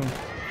two.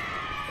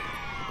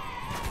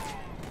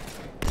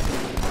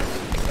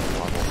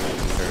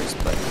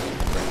 But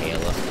for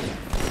Halo.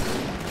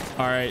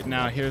 All right,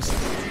 now here's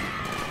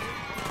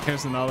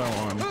another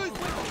one.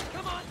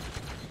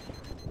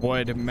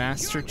 Would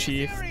Master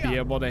Chief be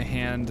able to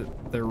handle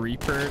the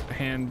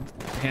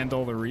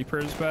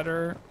Reapers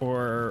better,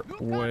 or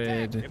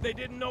would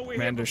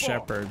Commander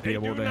Shepard be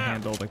able to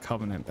handle the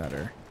Covenant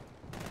better?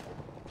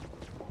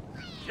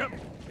 Yep,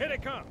 here they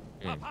come.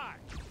 Up high.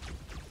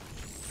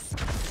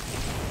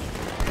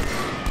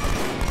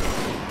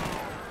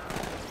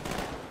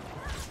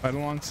 Fight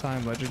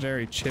alongside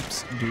legendary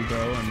Chips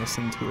Dubbo and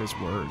listen to his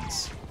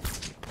words.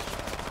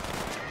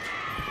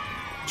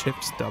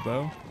 Chips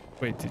Dubbo?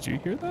 Wait, did you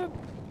hear that?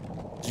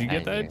 Did you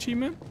get that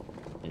achievement?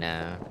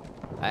 No.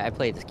 I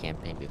played this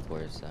campaign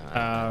before, so...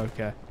 Oh,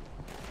 okay.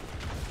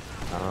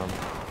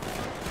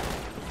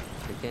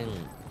 Freaking...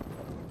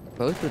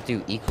 Both would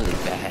do equally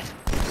bad.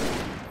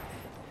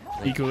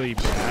 Equally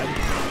bad?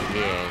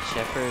 Yeah,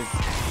 Shepard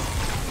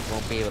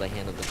won't be able to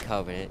handle the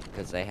Covenant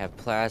because they have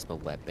plasma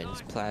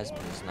weapons. Plasma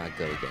is not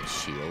good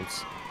against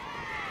shields.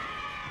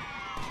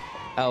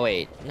 Oh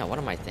wait, no, what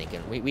am I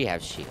thinking? We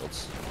have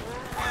shields.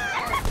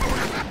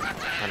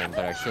 I mean,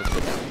 but our shields go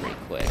down pretty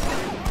quick.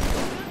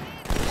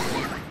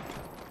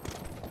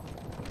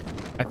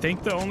 I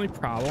think the only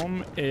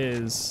problem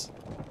is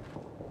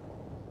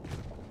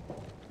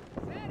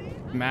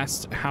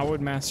How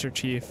would Master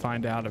Chief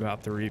find out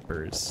about the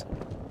Reapers?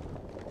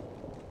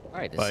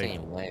 Alright, the Like,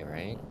 same way,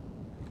 right?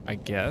 I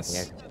guess.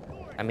 Yeah.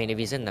 I mean, if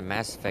he's in the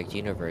Mass Effect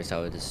universe, I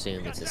would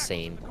assume it's the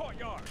same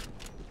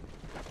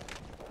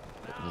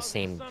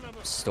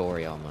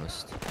story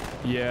almost.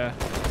 Yeah,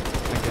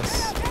 I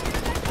guess.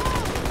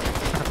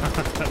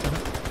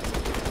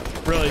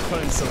 Really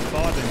putting some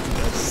thought into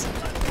this.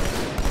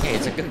 Hey,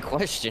 it's a good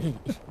question.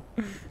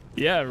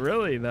 Yeah,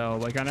 really though.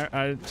 Like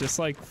I just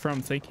like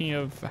from thinking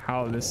of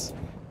how this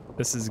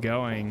is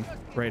going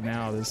right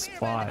now, this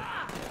plot,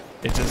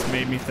 it just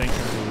made me think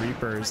of the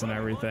Reapers and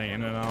everything,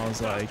 and then I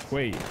was like,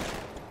 wait,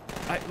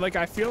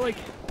 I feel like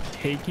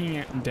taking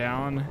it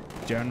down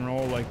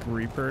general like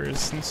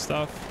Reapers and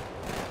stuff,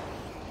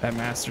 that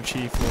Master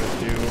Chief would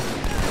do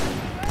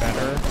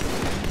better.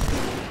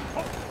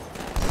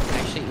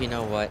 Actually, you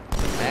know what?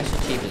 Master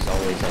Chief is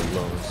always a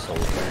lone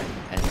soldier,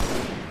 and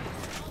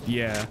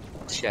yeah,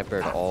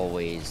 Shepard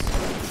always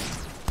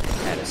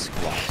had a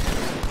squad.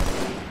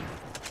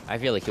 I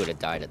feel like he would have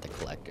died at the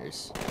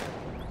Collectors,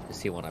 because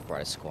he wouldn't have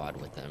brought a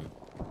squad with him.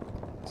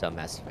 So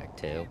Mass Effect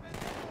 2.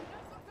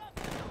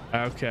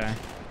 Okay.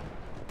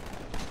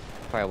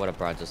 Probably would have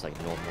brought just like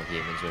normal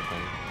humans with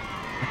him.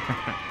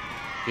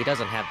 He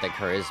doesn't have the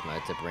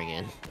charisma to bring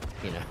in,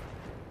 you know.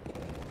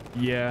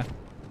 Yeah.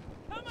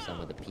 Some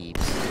of the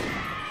peeps.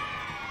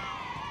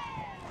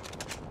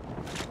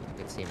 I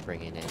could see him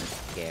bringing in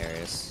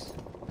Garrus.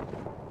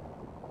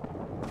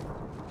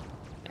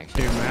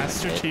 Actually, dude,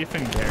 Master Chief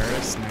and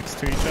Garrus next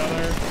to each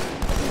other.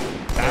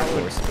 That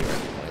would. Forced to be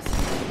reckoned with.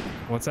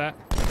 What's that?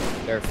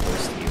 They're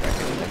forced to be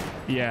reckoned with.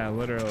 Yeah,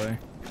 literally.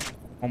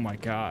 Oh my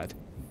god.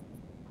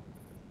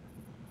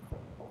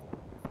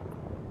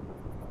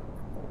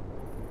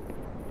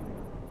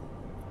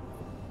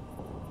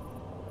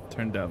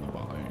 Turn down the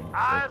volume.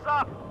 Eyes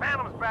up!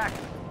 Phantom's back!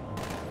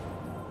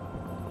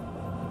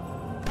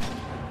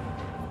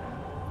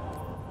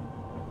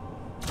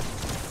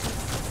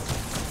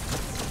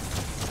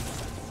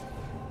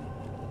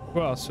 Who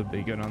else would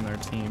be good on their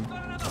team?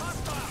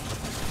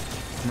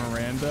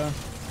 Miranda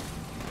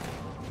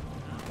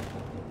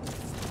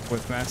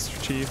with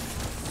Master Chief.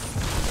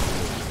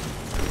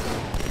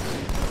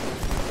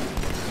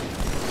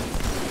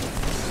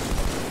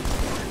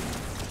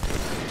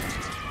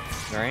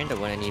 Miranda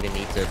wouldn't even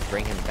need to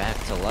bring him back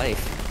to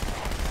life.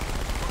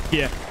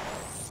 Yeah.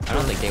 I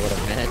don't think they would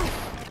have met.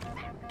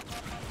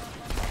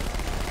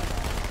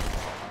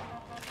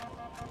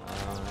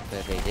 But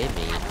if they did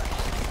meet,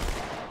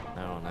 I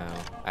don't know.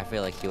 I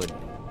feel like he would.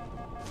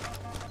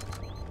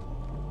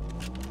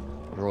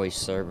 Roy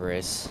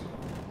Cerberus,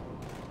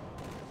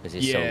 because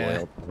he's so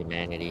loyal to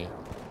humanity.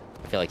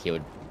 I feel like he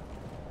would.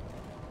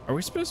 Are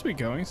we supposed to be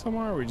going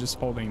somewhere, or are we just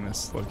holding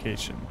this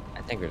location?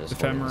 I think we're just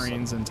defend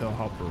Marines until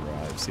help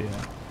arrives,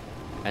 yeah.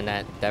 And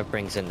that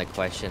brings in the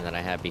question that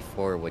I had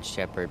before, would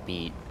Shepard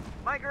beat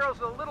My girl's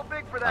a little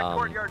big for that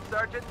courtyard,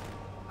 Sergeant.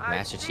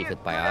 Master Chief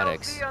with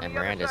biotics, and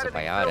Miranda's a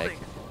biotic.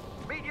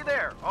 Meet you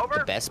there. Over.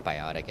 The best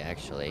biotic,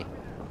 actually.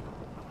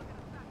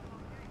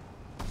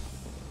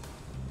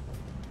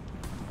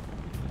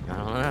 I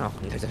don't know.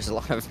 There's a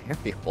lot of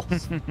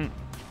variables.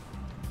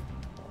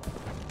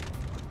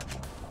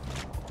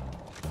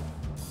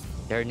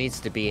 There needs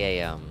to be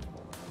a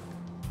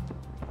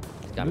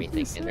It's got me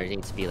thinking. There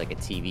needs to be like a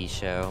TV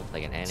show,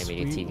 like an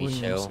animated TV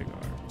show,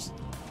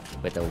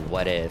 with a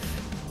what if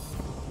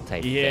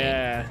type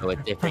thing,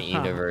 with different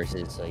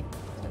universes, like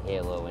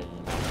Halo and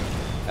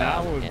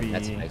that would be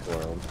Mass Effect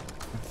world.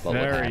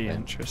 Very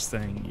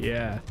interesting.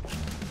 Yeah.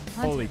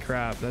 Holy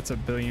crap, that's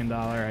 $1 billion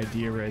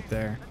idea right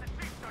there.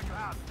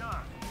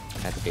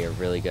 Have to be a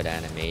really good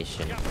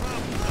animation,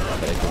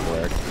 but it could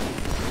work.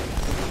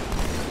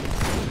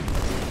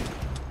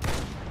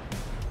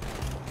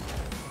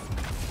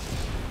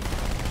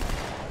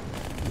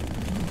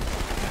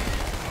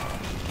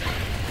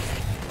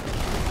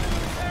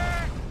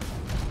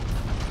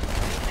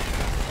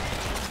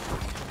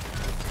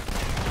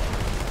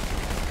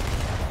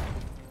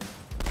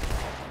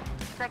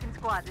 Second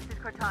squad, this is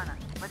Cortana.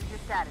 What is your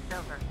status?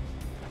 Over.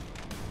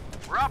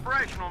 We're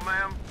operational,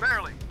 ma'am.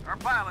 Barely. Our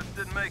pilots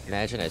didn't make it.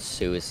 Imagine a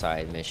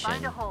suicide mission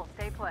Find a hole.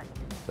 Stay put.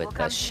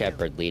 with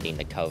Shepard leading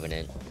the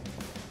Covenant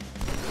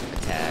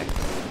attack.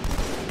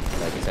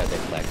 Like it's at the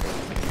Collector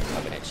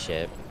Covenant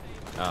ship.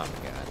 Oh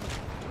my god.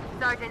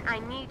 Sergeant, I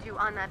need you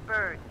on that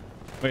bird.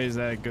 Wait, is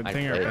that a good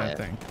thing or a bad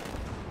thing?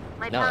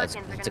 No, it's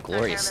a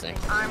glorious thing.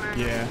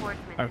 Yeah.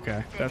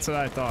 Okay, that's what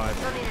I thought.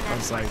 I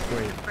was like,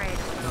 wait.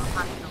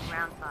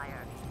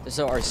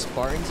 So are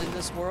Spartans in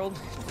this world?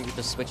 Are you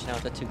just switching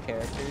out the two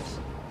characters?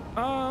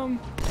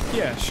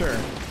 Yeah, sure.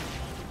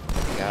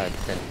 God,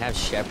 then have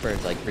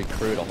Shepard like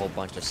recruit a whole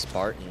bunch of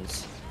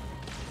Spartans.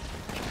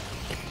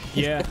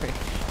 Yeah.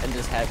 And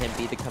just have him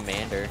be the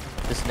commander.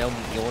 Just no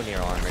Mjolnir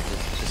armor,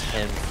 just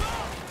him.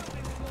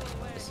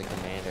 Just the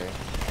commander.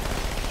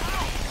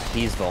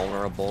 He's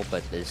vulnerable,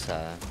 but this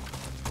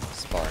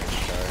Spartans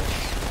are.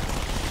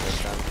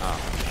 Oh,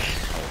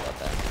 I love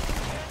that.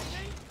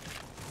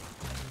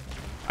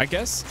 I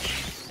guess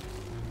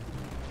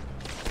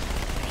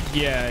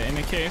Yeah, in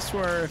a case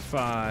where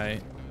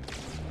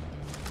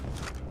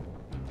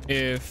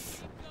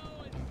if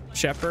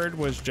Shepard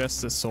was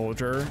just a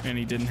soldier and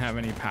he didn't have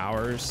any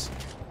powers,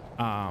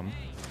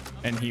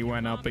 and he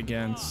went up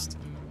against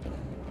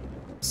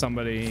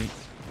somebody,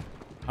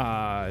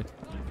 trying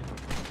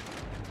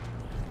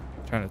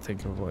to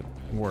think of what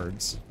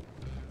words.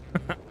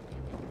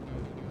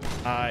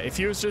 If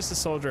he was just a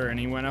soldier and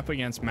he went up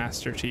against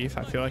Master Chief,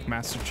 I feel like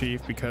Master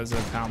Chief, because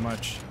of how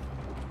much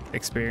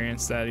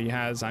experience that he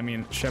has, I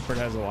mean, Shepard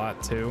has a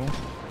lot too,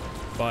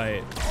 but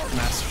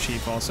Master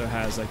Chief also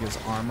has like his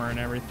armor and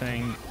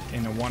everything.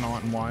 In a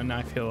one-on-one,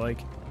 I feel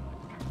like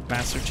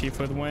Master Chief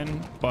would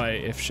win, but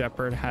if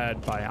Shepard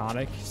had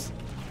biotics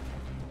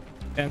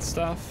and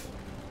stuff,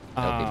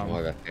 that would be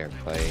more of a fair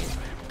fight.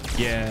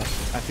 Yeah,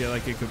 I feel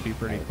like it could be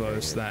pretty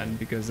close then,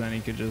 because then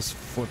he could just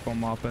flip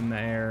them up in the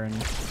air and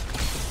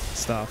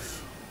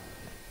stuff.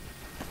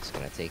 Just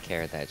gonna take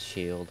care of that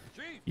shield.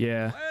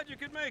 Yeah. Glad you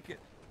could make it.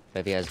 But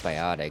if he has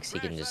biotics, he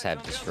can just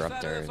have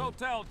disruptor and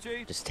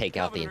just take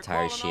out the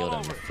entire shield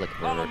in a flick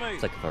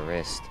of a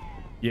wrist.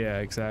 Yeah,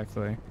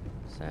 exactly.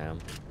 So,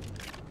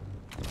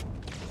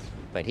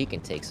 but he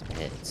can take some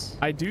hits.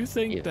 I do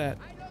think that,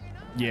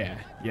 yeah,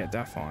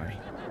 definitely.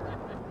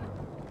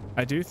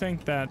 I do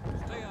think that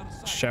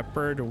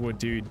Shepard would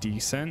do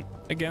decent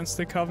against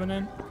the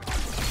Covenant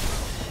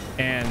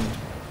and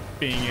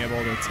being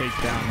able to take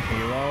down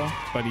Halo,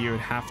 but he would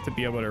have to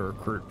be able to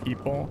recruit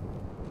people,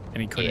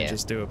 and he couldn't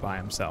just do it by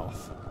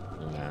himself.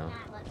 No.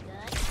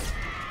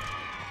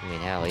 I mean,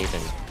 hell,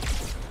 even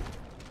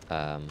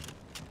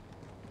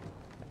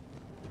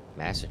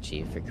Master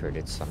Chief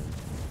recruited some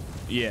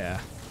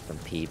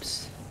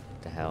peeps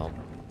to help,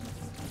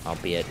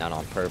 albeit not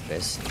on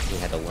purpose. He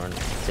had to learn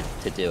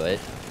to do it.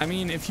 I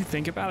mean, if you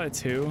think about it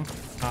too,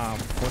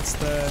 what's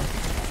the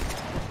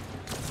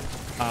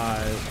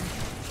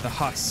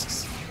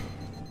husks?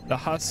 The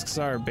husks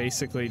are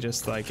basically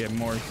just like a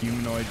more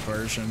humanoid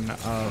version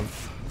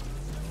of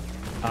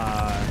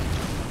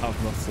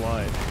the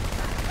Flood.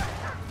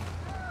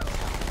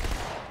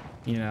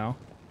 You know?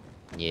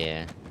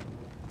 Yeah.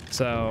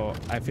 So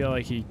I feel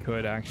like he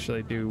could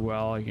actually do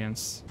well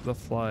against the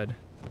Flood,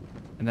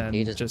 and then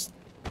just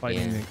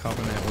fighting the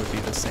Covenant would be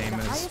the same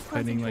as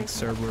fighting like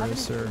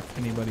Cerberus or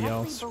anybody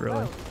else,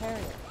 really.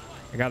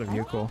 I got a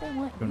vehicle.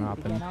 Gonna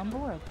hop in.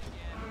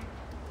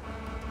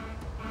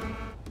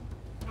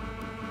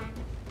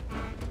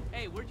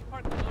 Hey, where'd you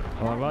park the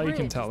motor? Well, you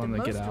can tell them to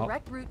get out.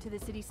 Direct route to the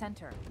city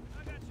center.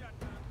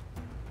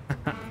 Oh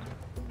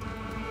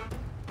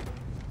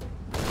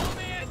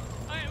man,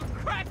 I am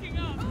cracking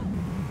up.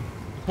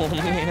 Oh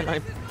man,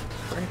 I'm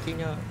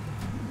cracking up.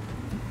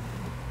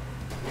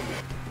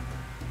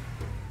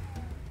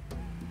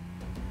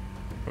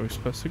 Are we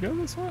supposed to go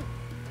this way?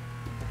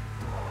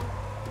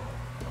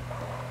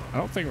 I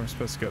don't think we're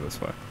supposed to go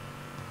this way.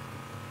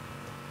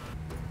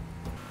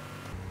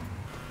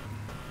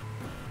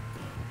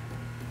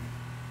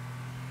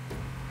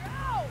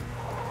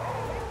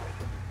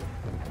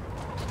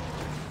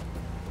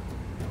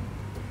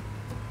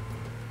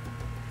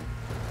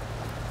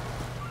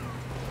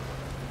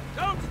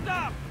 Don't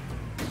stop!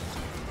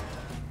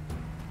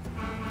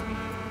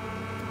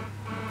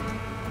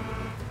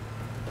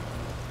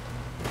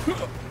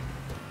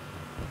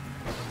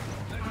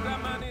 Next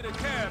time I need a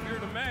cab, you're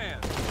the man.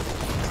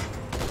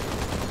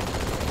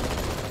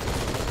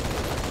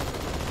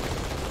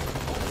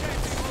 Okay,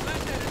 people,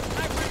 that's it. It's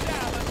sniper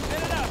down. Let's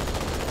get it up.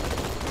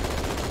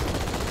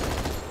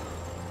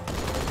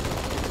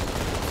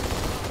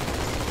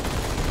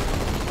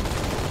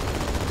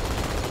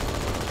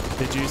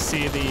 Did you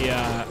see the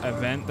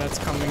event that's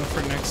coming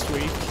for next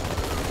week?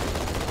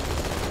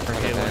 For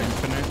What Halo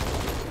event?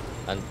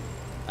 Infinite?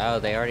 Oh,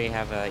 they already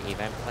have an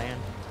event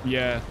planned?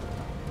 Yeah,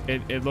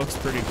 it looks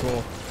pretty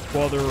cool.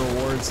 Well, the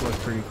rewards look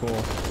pretty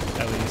cool,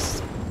 at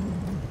least.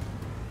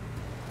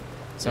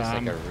 So it's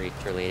like a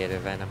Reach-related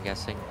event, I'm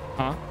guessing?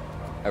 Huh?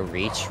 A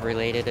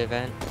Reach-related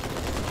event?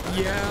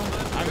 Yeah,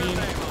 I mean,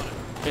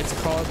 it's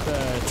called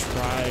the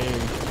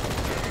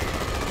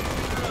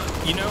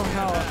You know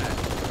how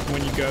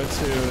when you go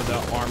to the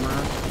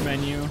armor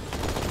menu,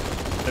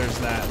 there's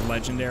that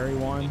legendary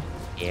one?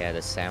 Yeah,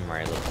 the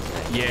samurai looking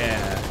thing.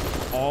 Yeah,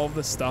 all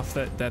the stuff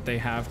that they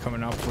have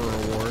coming up for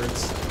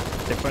rewards,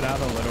 they put out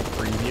a little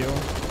preview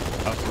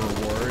of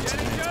rewards,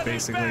 and it's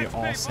basically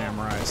all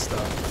samurai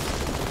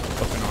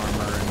stuff, open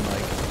armor and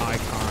like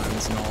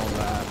icons and all of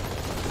that.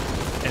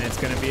 And it's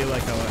gonna be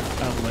like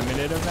a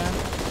limited event,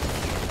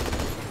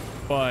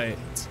 but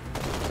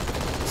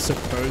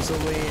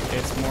supposedly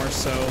it's more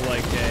so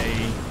like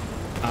a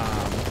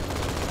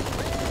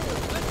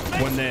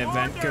when the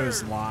event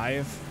goes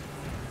live,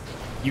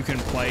 you can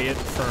play it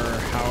for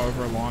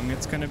however long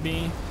it's going to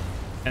be,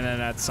 and then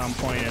at some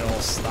point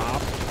it'll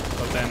stop,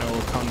 but then it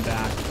will come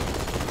back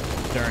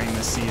during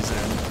the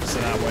season, so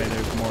that way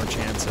there's more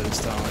chances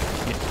to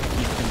like, keep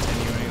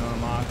continuing to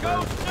unlock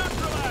or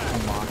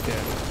unlock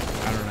it.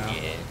 I don't know.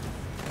 Yeah.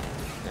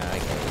 No, I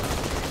get it.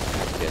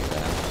 That's good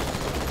though.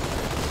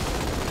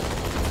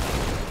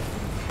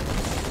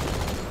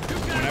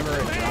 Whenever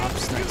it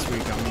drops next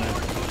week I'm gonna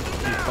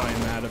be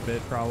playing that a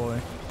bit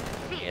probably.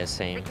 Yeah,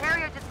 same. The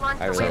carrier just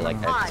launched I a really wave like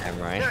of that pods.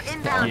 samurai. They're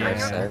inbound on your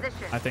Yeah,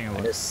 position. I think it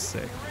looks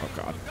sick. Oh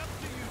god.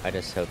 I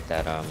just hope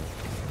that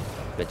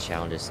the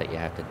challenges that you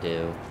have to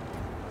do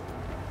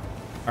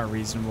are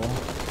reasonable.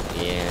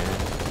 Yeah.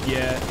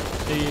 Yeah,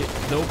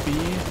 they'll be,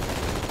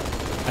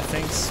 I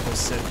think,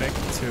 specific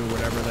to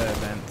whatever the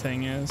event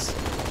thing is.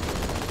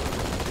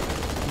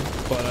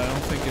 But I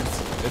don't think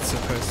it's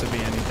supposed to be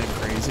anything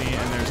crazy,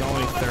 and there's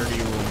only 30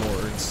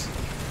 rewards.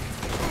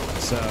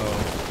 So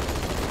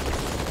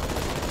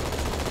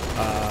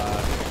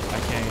I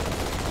can't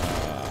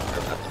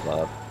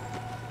club.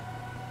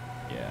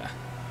 Yeah.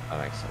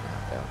 I'm actually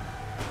not though.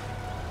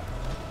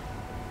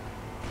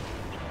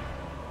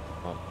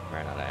 Oh,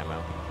 ran out of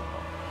ammo.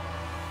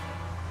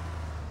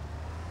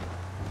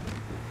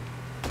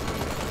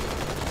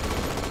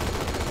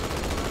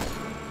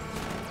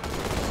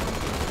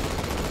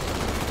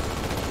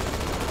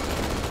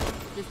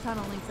 This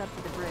tunnel links up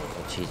to the bridge.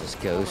 Oh, Jesus,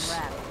 Ghost.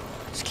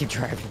 Just keep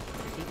driving.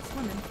 Keep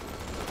swimming.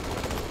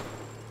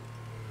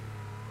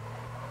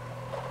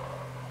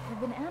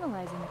 I've been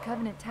analyzing the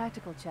Covenant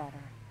tactical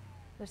chatter.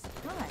 They're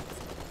surprised,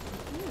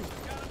 confused.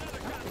 I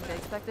don't think they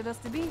expected us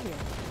to be here.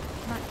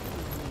 Not me.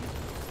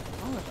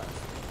 All of us.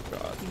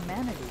 God.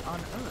 Humanity on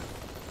Earth.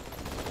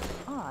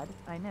 Odd,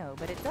 I know,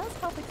 but it does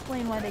help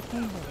explain why they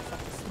came here with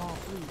such a small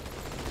fleet.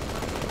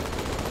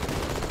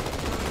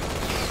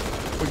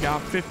 We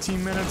got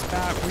 15 minutes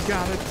back. We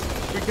got it.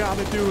 We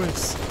gotta do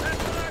this.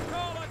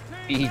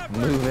 Keep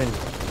moving.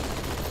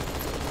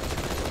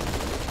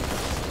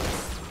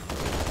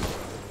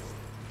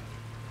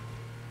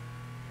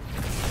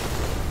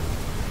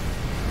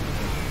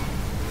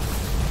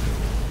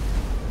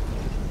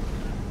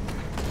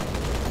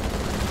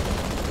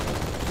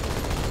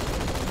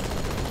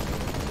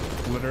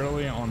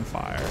 Literally on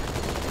fire.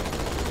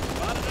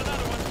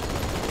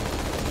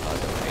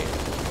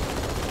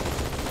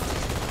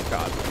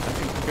 God, I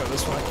think we go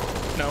this way.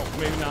 No,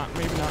 maybe not.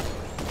 Maybe not.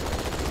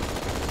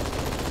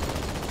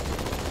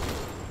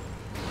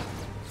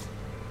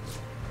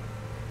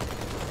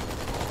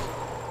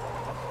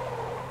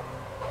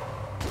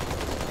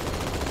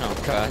 Oh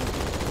God.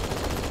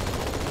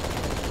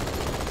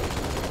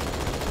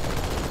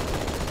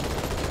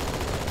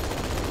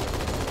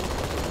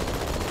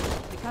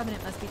 The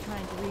Covenant must be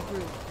trying to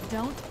regroup.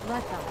 Don't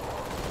let them.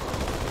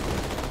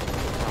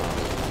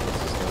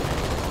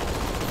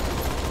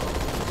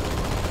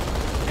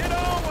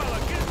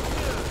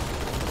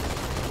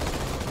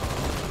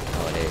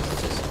 Oh, it is.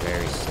 It's just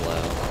very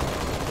slow.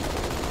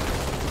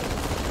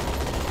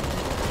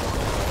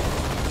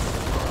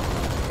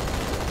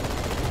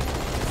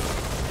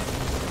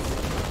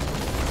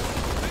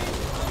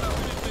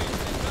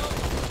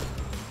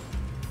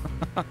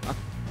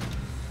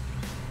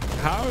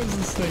 How is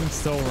this thing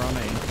still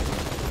running?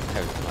 I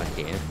have no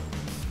idea.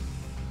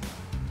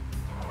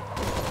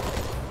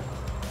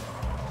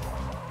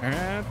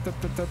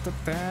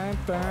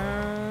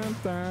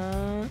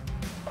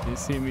 Do you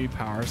see me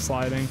power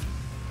sliding?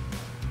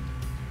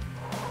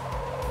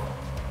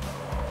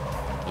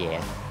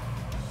 Yeah.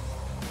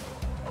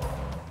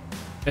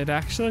 It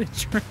actually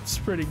trips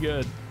pretty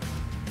good.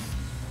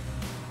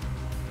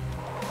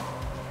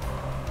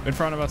 In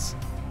front of us.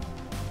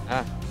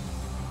 Ah.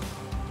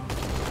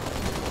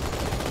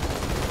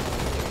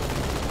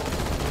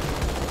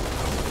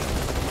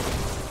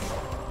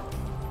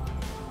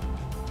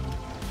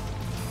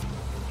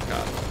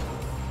 God.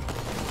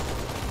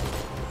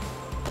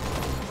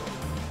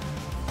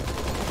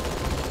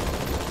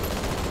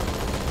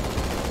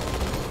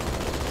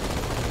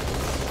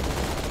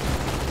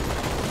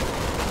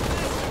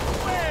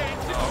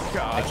 Oh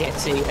God. I can't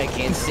see. I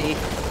can't see.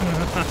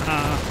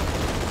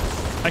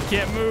 I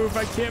can't move.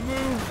 I can't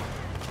move.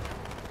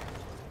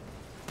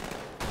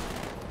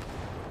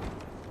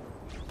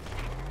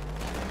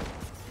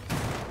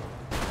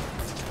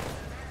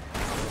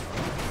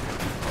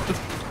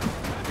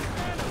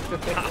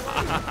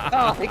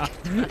 Oh,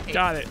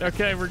 got it.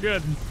 Okay, we're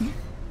good.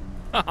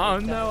 Oh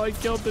no, I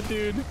killed the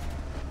dude.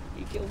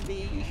 You killed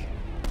me.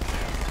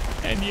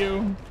 And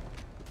you.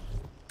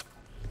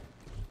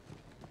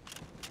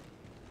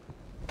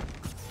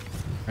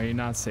 Are you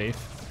not safe?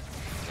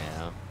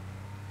 No.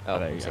 Oh,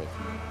 there I'm you safe. go.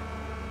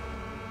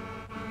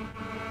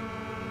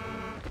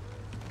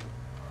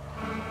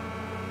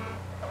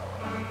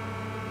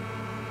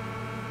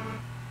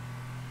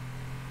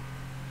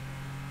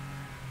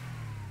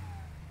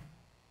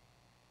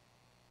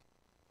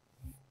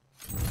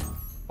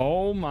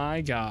 Oh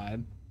my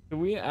God. Did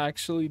we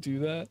actually do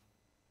that?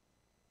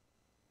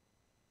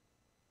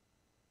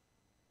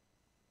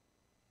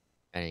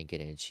 I didn't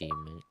get an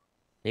achievement.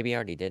 Maybe I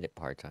already did it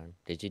part-time.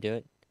 Did you do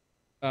it?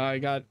 I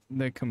got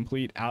the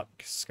complete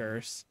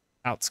outskirts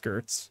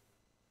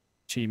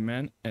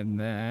achievement, and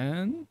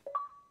then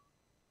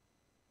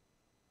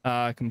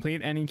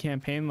complete any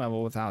campaign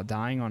level without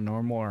dying on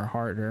normal or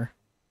harder.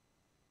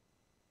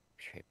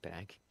 Straight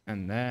back.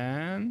 And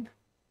then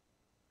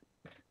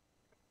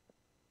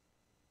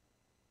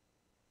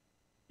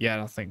yeah, I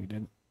don't think we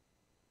did.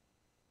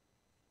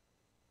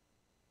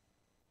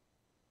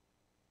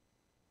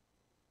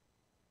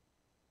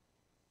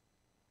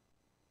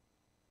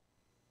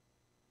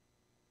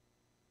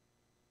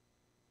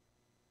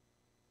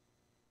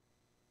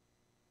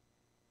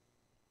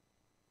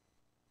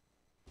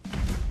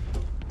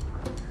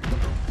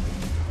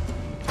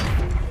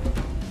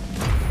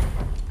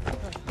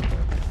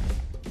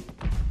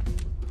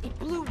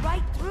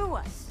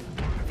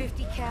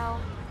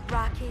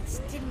 rockets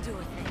didn't do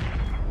a thing.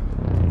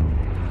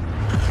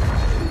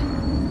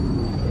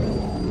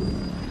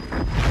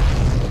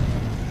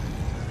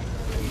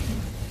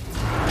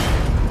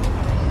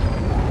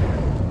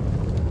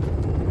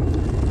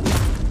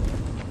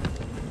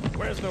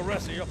 Where's the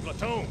rest of your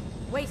platoon?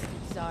 Wasted,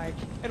 Sarge.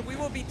 And we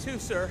will be too,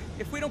 sir,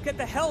 if we don't get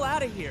the hell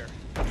out of here.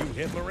 You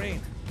hit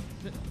Marine?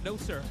 No,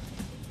 sir.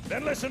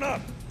 Then listen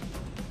up.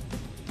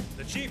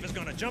 The chief is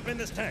gonna jump in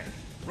this tank,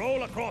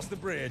 roll across the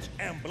bridge,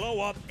 and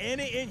blow up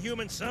any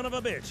inhuman son of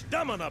a bitch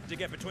dumb enough to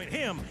get between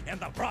him and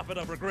the prophet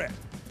of regret.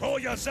 Pull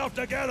yourself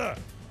together,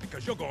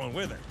 because you're going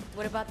with him.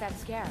 What about that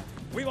scarab?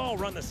 We've all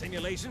run the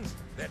simulations.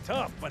 They're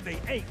tough, but they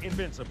ain't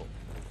invincible.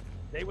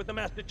 Stay with the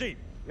Master Chief.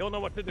 He'll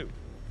know what to do.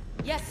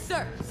 Yes,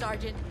 sir,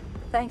 Sergeant.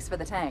 Thanks for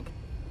the tank.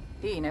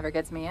 He never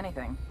gets me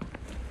anything.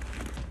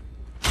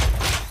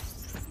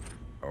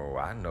 Oh,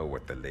 I know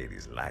what the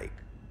ladies like.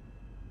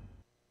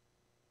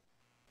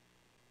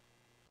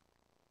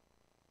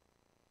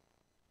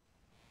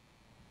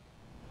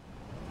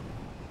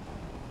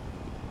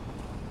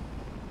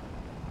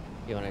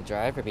 You want to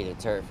drive or be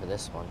deterred for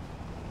this one?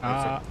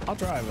 I'll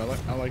drive.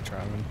 I like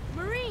driving.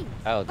 Marine.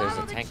 Oh, there's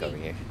a tank over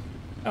here.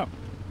 Oh.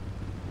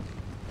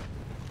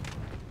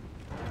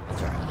 I'll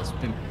drive this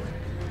one.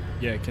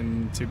 Yeah,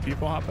 can 2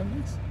 people hop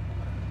in this?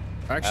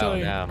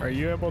 Actually, no. are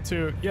you able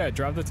to? Yeah,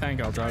 drive the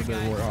tank. I'll drive the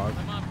Warthog.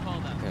 My mom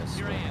called up.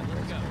 Here I am.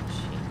 Let's go.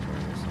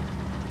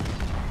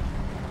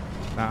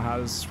 Now, how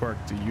does this work?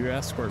 Do you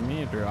escort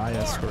me or do I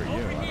escort you?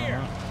 I don't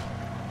know.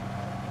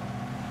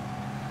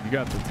 You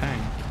got the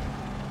tank.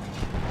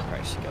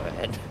 Alright, should go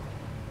ahead.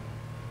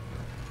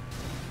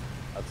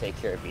 I'll take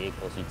care of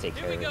vehicles. You take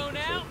care of Here we go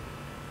now.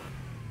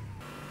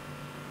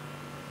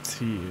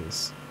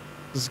 Jeez.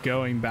 Just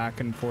going back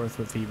and forth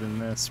with even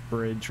this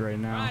bridge right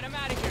now. Alright, I'm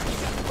out of here. You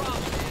got a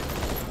problem, man.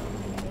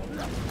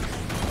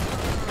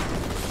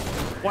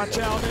 Watch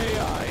out,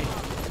 AI.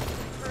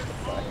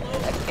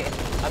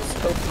 I'm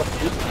so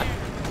fucking.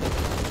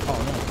 Oh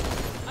no.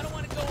 I don't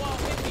want to go all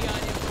hippie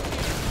on you.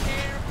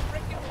 You're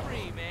freaking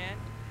free, man.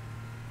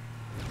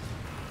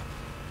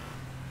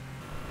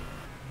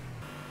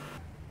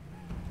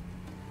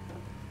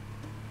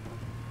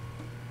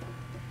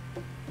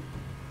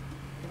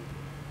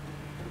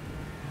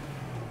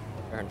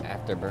 Or an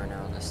afterburner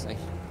on this thing.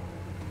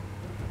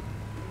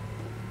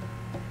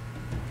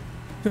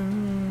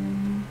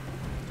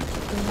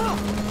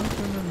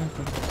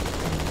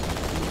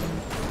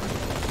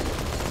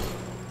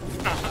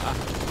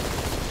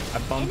 I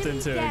bumped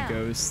into a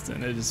ghost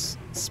and it just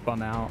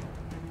spun out.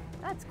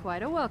 That's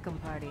quite a welcome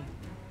party.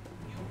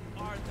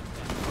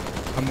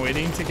 I'm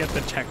waiting to get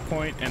the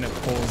checkpoint and it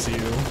pulls you.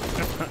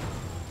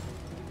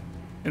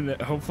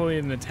 Hopefully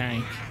in the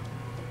tank.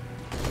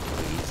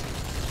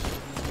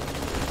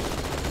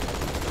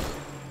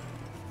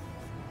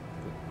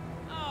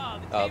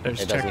 Oh,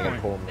 there's it doesn't even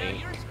checkpoint. pull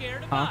me.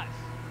 Huh?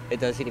 It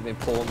doesn't even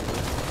pull me.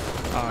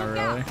 Oh,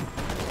 really?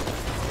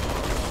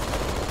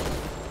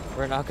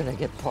 We're not gonna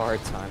get bar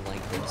time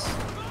like this.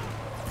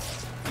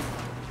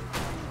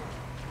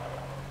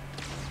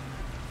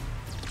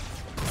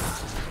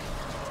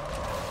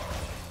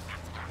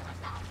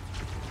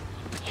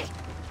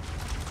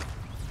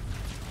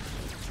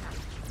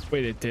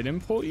 Wait, it didn't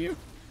pull you?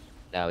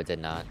 No, it did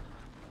not.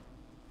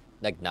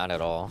 Like, not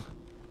at all.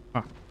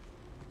 Huh.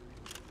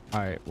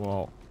 Alright,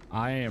 well,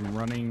 I am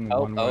running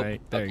one way.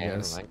 There okay, he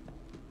goes. never mind.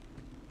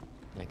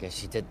 I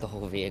guess you did the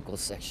whole vehicle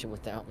section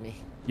without me.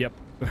 Yep.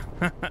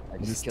 just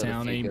This killed a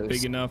town few ain't ghosts.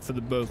 big enough for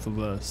the both of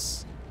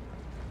us.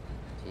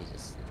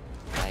 Jesus.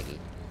 Laggy.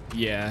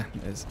 Yeah,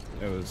 it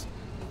was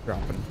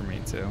dropping for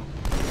me too.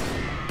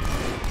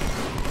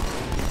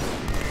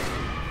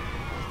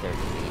 30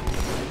 feet.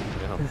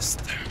 No.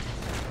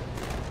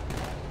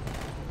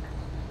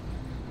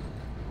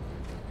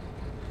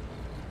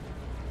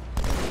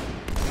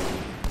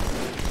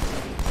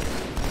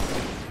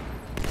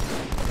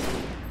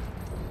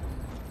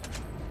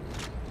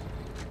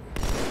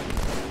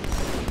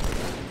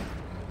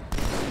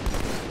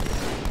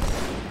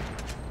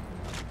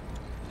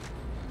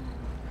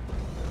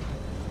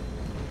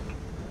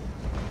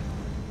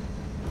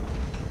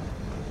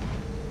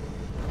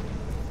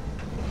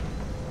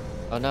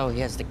 Oh no, he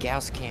has the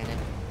Gauss cannon.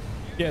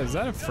 Yeah, is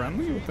that a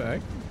friendly? What the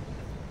heck?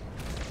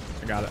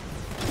 I got it.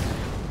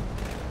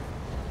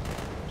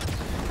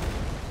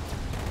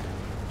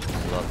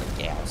 I love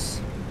the Gauss.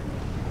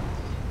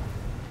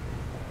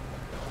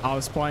 I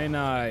was playing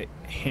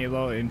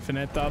Halo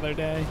Infinite the other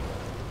day,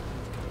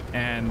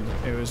 and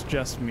it was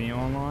just me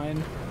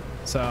online.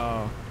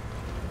 So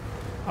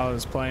I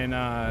was playing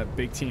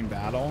Big Team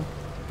Battle,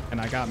 and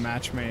I got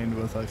match-made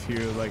with a few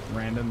like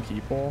random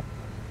people.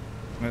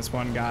 And this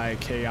one guy,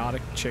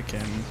 Chaotic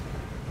Chicken,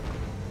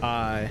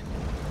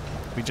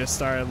 we just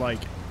started like,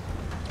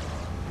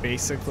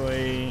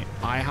 basically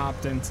I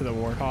hopped into the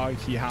Warthog,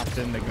 he hopped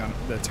in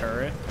the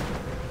turret,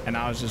 and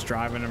I was just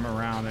driving him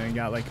around, and he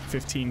got like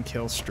 15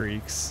 kill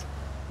streaks.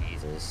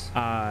 Jesus.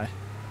 Or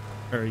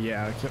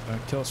yeah,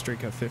 a kill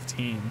streak of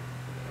 15.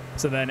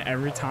 So then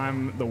every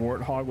time the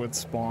warthog would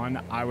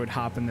spawn, I would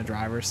hop in the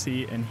driver's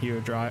seat and he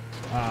would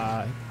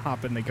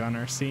hop in the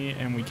gunner seat,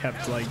 and we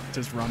kept like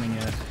just running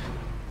it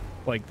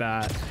like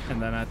that.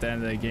 And then at the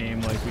end of the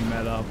game, like we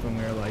met up and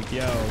we were like,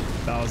 yo,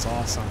 that was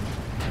awesome.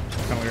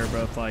 And we were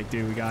both like,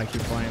 dude, we gotta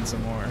keep playing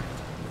some more.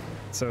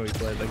 So we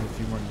played like a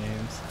few more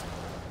games.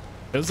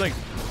 It was like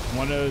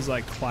one of those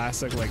like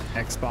classic like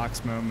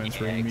Xbox moments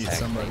where you meet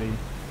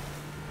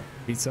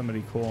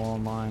somebody cool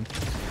online.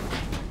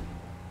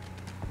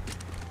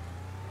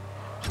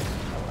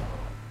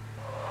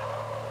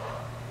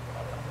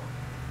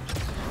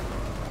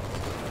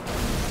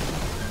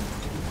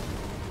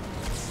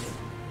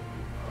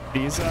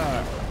 These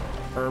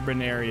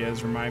urban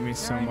areas remind me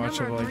so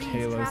much of like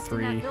Halo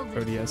 3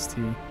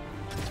 ODST.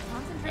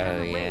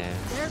 Oh yeah.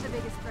 They're the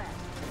biggest threat.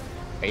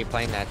 Are you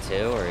playing that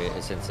too,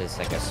 or since it's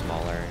like a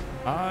smaller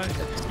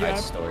yeah,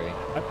 story?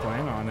 I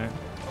plan on it.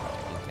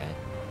 Okay.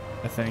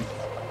 I think.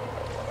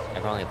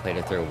 I've only played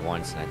it through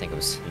once, and I think it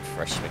was in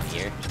freshman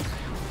year.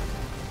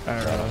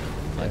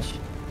 Much.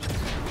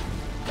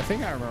 I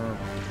think I remember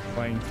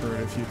playing through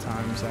it a few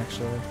times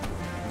actually.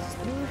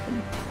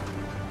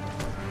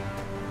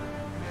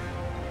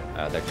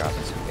 Oh, they're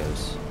dropping some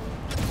ghosts.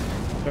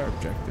 Their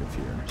objective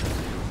here.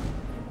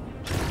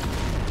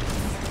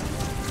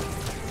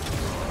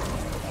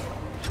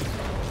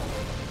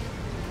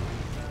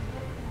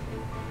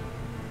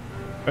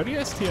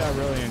 ODST I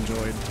really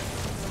enjoyed.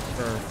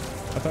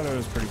 I thought it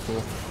was pretty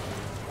cool.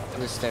 It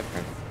was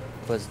different.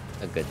 It was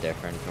a good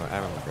different. I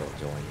remember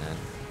enjoying that.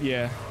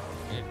 Yeah.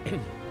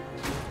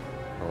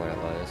 For what it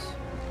was.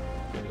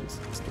 It is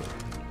still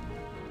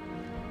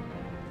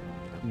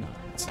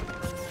nuts.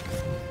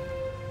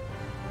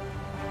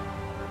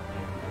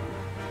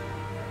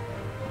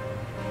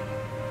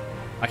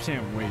 I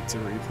can't wait to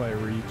replay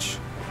Reach.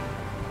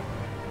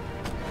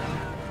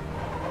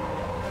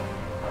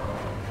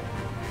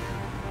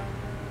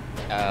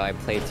 I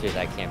played through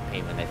that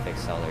campaign when they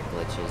fixed all their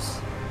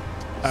glitches.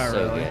 Oh,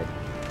 so really? good.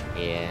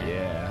 Yeah.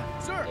 Yeah.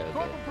 Sir, So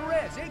Corporal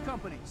Perez, A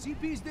Company.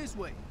 CP's this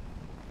way.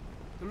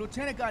 The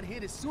lieutenant got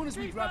hit as soon as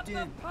we dropped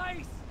in.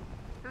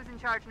 Who's in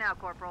charge now,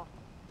 Corporal?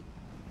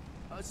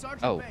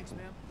 Sergeant Banks,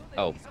 ma'am.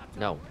 Oh,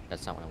 no,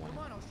 that's not what I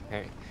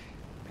wanted.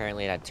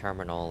 Apparently that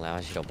terminal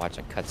allows you to watch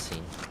a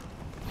cutscene.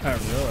 Oh,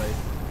 really?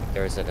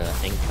 There's an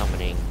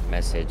incoming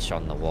message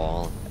on the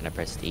wall, and I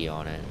pressed E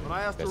on it. When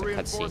I asked for There's a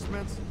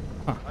reinforcements,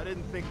 Huh. I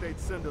didn't think they'd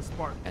send a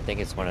Spartan. I think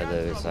it's one of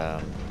those,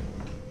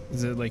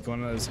 Is it like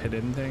one of those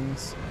hidden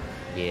things?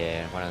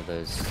 yeah, one of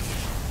those,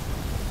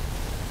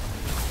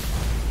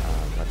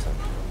 what's up?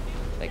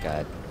 Like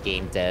a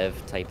game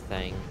dev type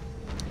thing.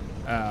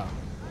 Oh.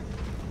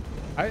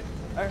 I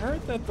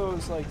heard that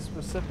those like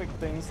specific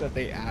things that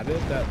they added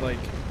that like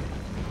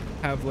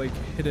have like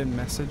hidden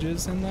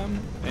messages in them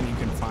and you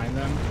can find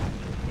them.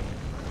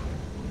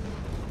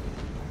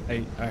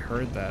 I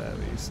heard that at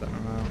least. I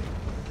don't know.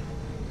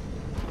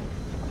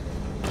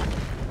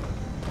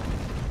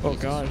 Oh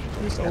god,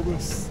 it's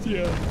almost,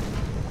 yeah.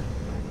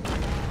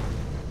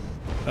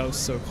 That was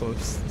so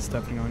close,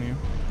 stepping on you.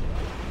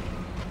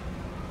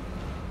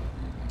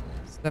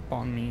 Step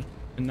on me,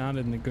 and not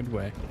in the good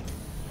way.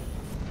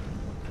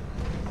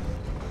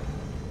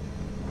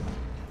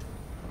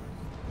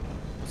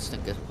 It's the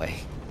good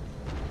way.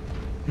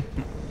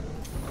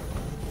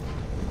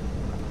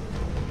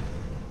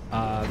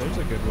 There's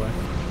a good way.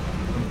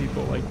 Some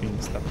people like being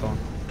stepped on.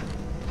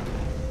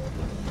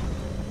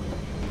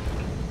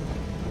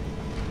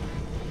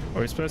 Are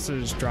we supposed to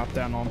just drop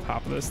down on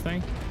top of this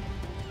thing?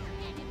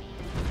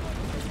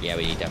 Yeah,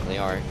 we definitely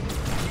are.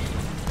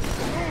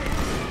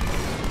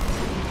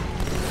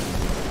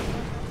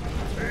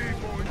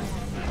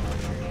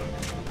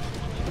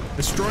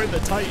 Destroy the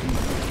Titan.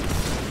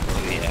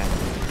 Yeah.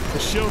 The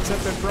shields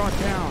have been brought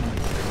down.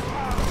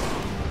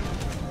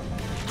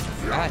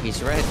 Ah,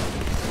 he's red.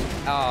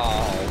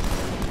 Oh.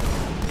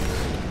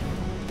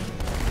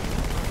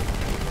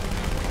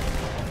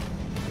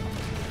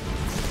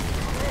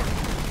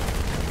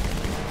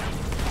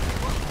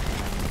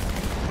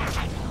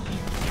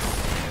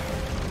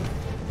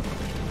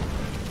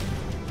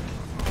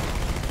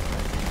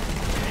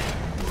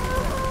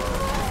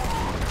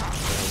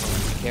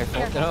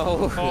 Careful.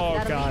 No.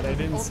 Oh god, I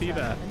didn't see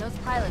that. And those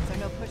pilots are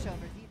no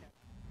pushovers either.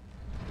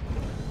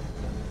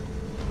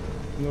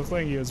 It looked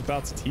like he was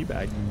about to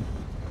teabag me.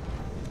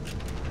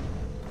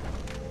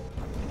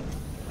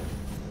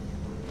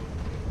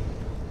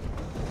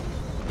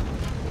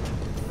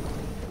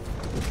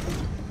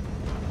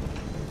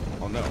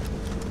 Oh no.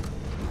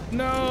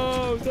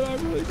 No, did I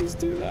really just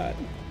do that?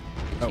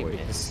 Oh wait.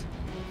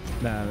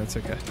 Nah, that's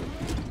okay.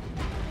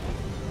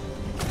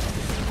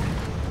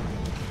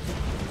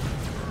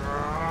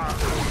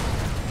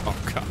 Oh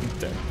god, I'm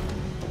dead.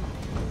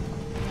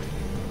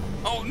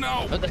 Oh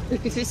no!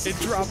 It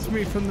dropped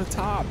me from the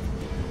top.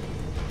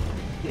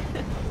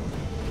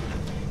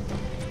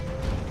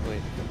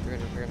 Wait, we're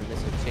gonna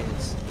miss a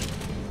chance.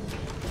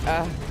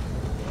 Ah.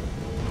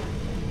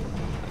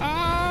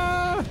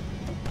 Ah!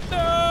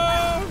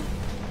 No!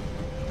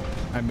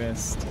 I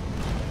missed.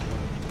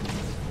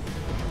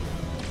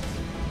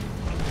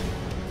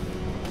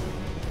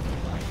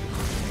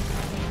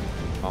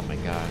 Oh my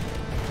god.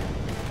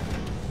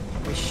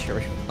 Are we sure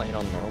we're playing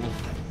on normal?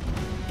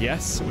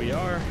 Yes, we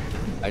are.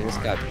 I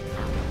just got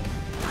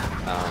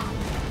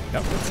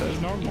Yep, it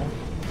says normal.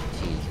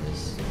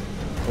 Jesus.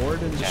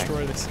 Board and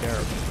destroy the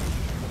scarab.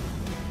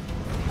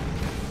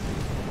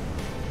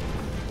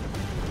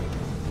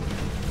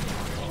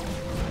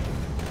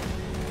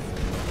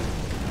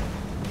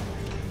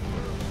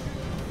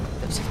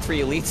 There's like 3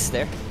 elites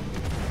there.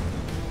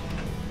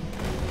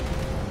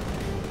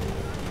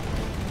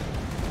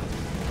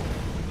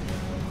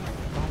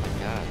 Oh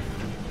my god.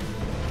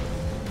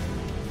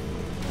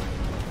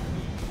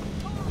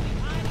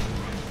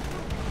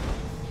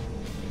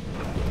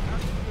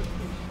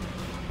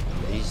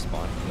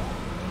 Respawn.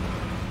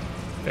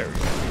 There we go.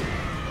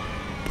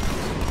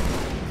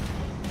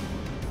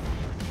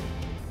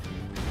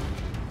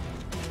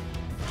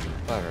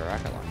 Oh, a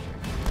rocket launcher.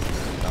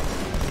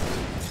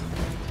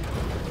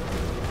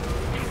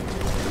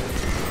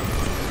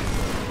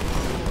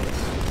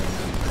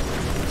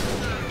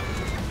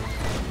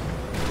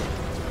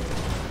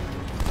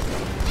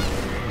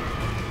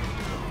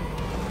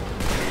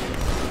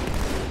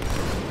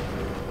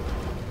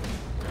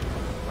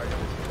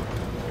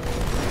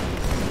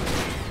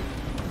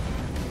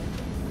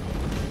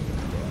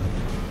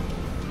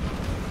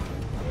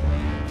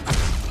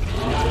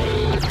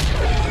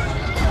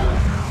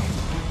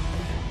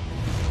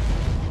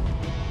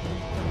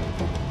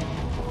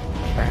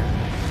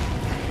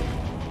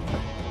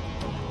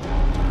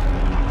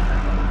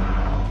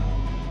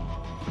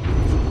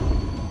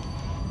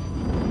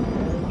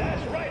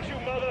 That's right, you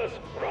mothers!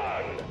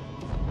 Run!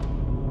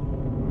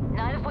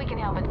 Not if we can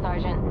help it,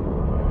 Sergeant.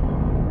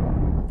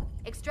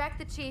 Extract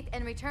the chief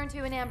and return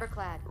to an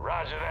amberclad.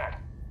 Roger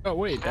that. Oh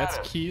wait, that's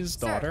Key's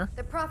daughter. Sir,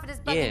 the Prophet is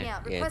bugging Yeah,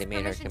 out. yeah, Request they made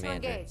her permission to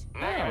commander. engage.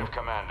 Negative,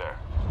 Commander.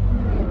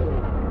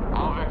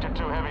 All Vector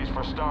 2 heavies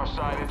for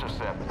Starside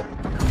intercept.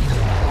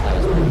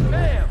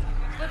 Bam!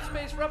 Slip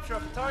space rupture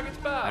off the target's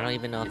bow. I don't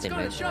even know if It's they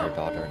gonna mentioned her jump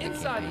daughter in the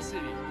inside campaign. the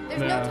city.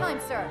 There's no time,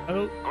 sir.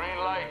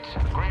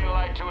 Green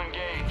light to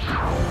engage.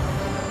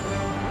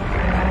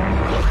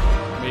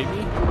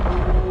 Maybe?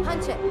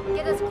 Punch it.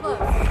 Get us close.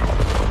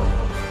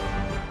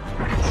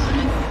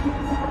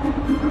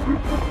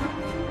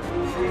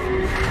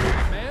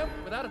 Ma'am,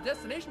 without a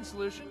destination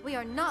solution. We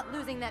are not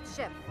losing that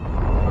ship.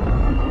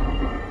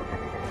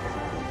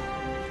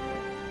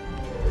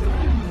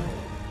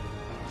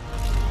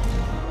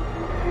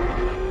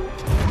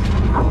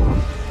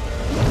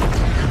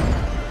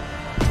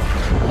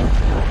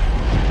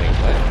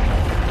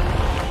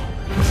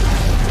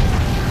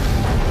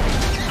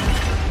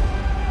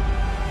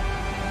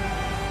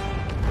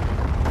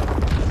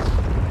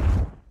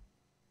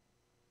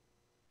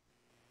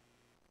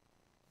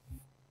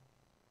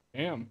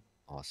 Damn.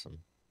 Awesome.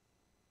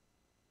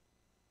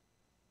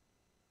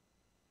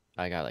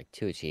 I got like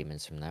 2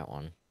 achievements from that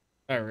one.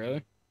 Oh,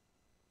 really?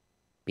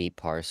 Beat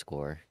par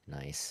score.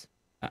 Nice.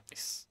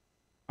 Nice.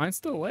 Mine's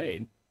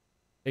delayed.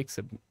 Takes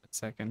a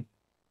second.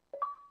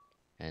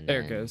 And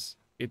there then, it goes.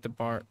 Beat the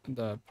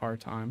par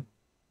time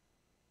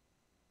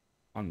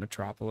on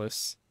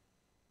Metropolis.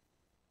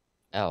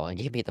 Oh, and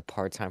you beat the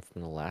part time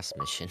from the last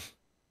mission.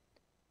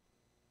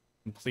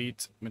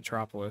 Complete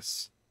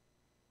Metropolis.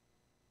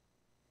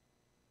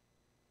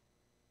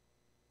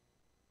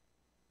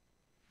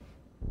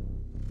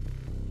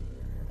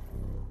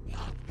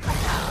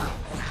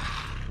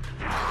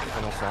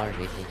 How much longer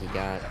do you think you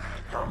got?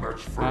 How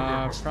much further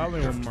must probably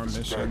we one lift more this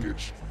mission.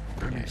 baggage?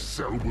 Any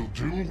cell will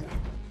do.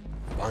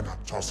 Why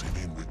not toss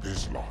him in with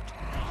this lot?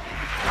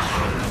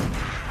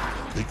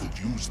 They could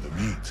use the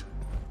meat.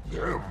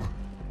 Them?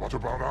 What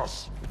about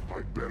us?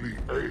 My belly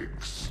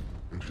aches,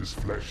 and his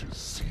flesh is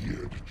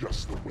seared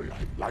just the way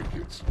I like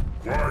it.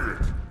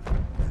 Quiet!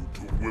 You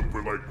two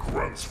whimper like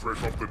grunts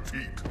fresh off the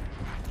teat.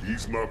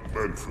 He's not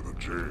meant for the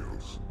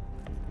jails.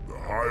 The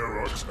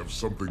hierarchs have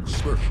something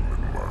special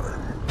in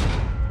mind.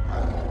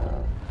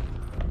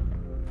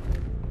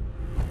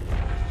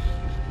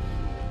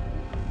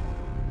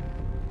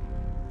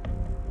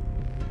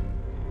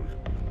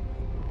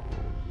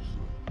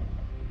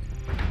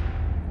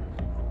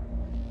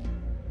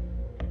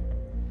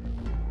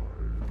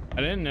 I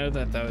didn't know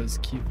that was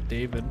Keith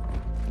David.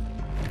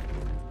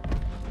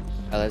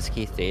 Oh, that's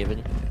Keith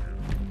David?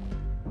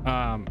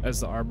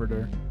 As the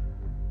Arbiter.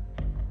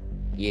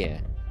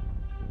 Yeah.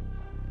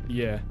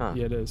 Yeah, Huh.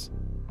 yeah, it is.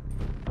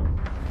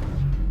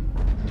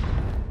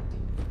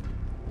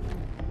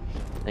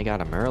 They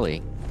got him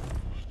early.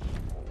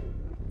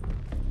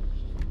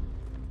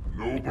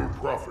 Noble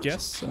prophets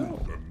Guess of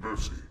truth and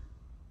mercy.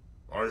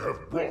 I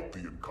have brought the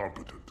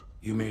incompetent.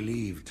 You may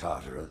leave,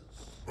 Tartarus.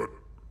 But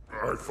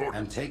I thought...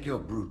 And take your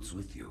brutes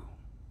with you.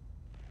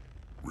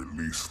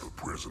 Release the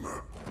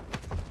prisoner.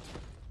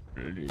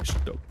 Release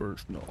the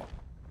prisoner.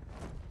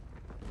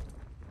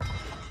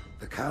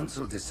 The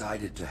council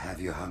decided to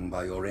have you hung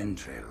by your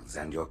entrails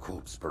and your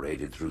corpse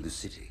paraded through the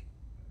city.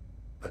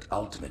 But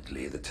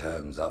ultimately, the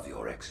terms of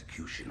your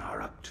execution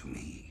are up to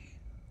me.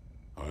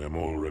 I am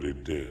already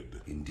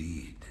dead.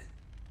 Indeed.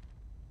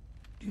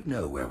 Do you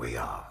know where we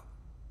are?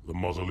 The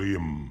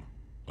mausoleum.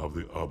 Of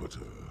the Arbiter.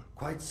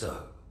 Quite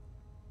so.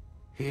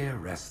 Here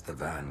rests the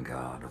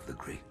vanguard of the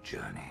great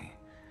journey.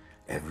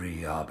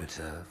 Every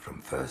Arbiter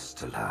from first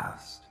to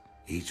last.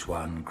 Each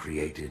one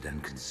created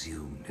and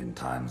consumed in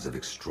times of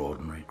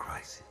extraordinary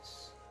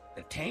crisis.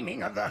 The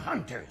taming of the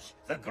Hunters,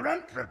 the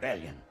Grunt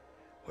Rebellion.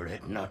 Were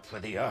it not for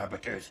the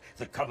Arbiters,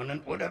 the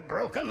Covenant would have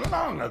broken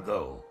long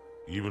ago.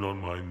 Even on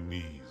my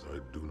knees, I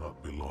do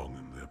not belong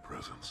in their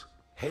presence.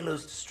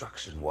 Halo's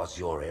destruction was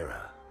your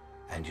error,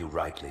 and you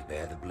rightly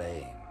bear the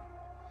blame.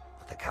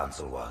 But the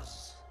Council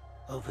was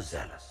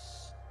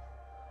overzealous.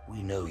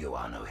 We know you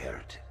are no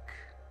heretic.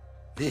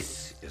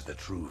 This is the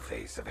true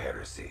face of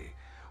heresy,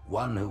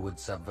 one who would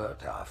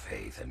subvert our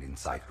faith and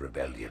incite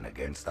rebellion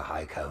against the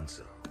High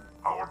Council.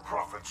 Our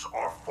prophets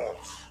are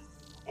false.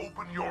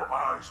 Open your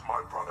eyes,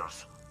 my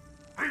brothers.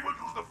 They will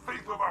use the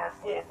faith of our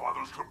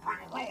forefathers to bring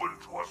ruin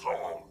to us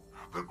all.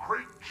 The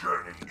great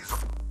journey is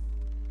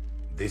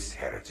This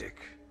heretic,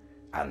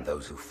 and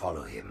those who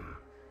follow him,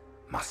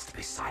 must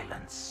be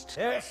silenced.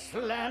 Their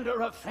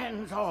slander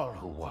offends all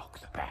who walk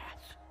the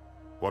path.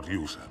 What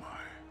use am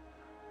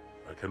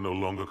I? I can no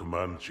longer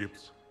command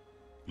ships,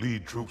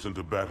 lead troops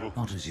into battle.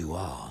 Not as you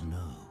are,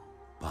 no,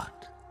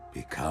 but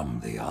become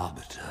the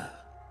Arbiter.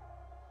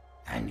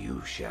 And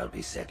you shall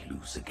be set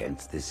loose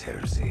against this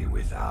heresy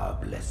with our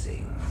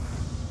blessing.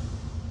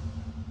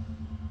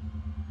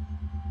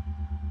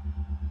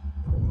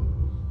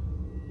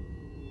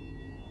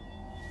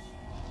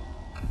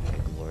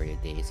 The glory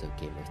days of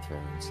Game of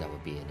Thrones, that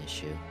would be an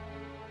issue.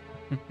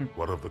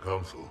 What of the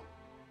Council?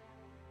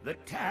 The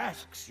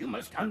tasks you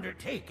must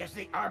undertake as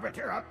the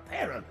Arbiter are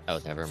perilous. Oh,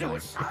 never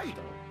mind.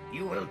 Suicidal.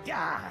 You will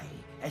die,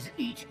 as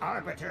each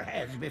Arbiter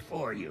has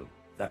before you.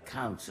 The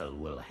Council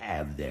will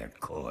have their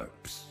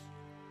corpse.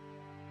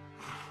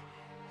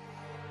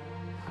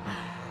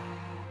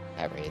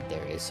 That right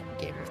there is some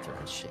Game of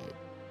Thrones shit.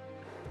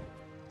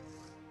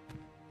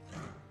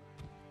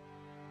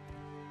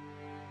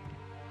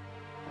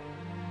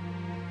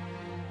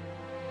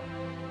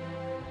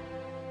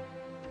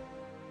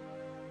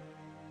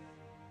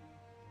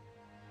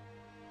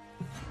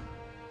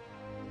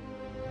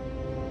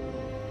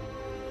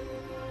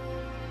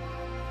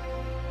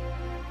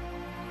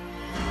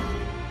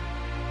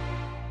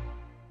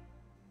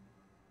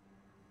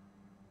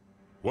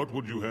 What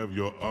would you have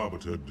your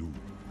Arbiter do?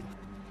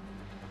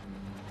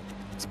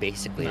 It's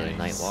basically a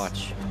night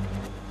watch.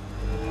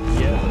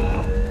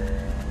 Yeah.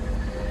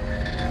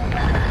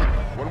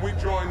 When we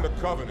joined the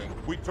Covenant,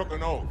 we took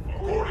an oath.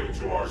 According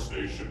to our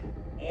station,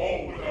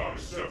 all without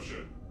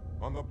exception.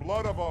 On the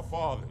blood of our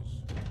fathers,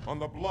 on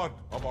the blood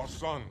of our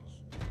sons,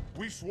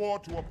 we swore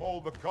to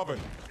uphold the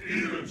Covenant.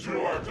 Even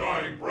to our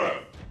dying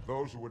breath.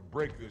 Those who would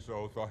break this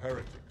oath are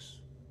heretics,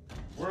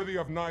 worthy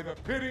of neither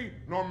pity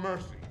nor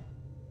mercy.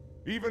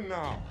 Even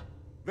now,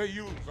 they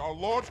use our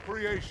Lord's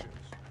creations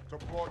to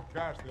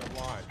broadcast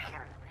their lies.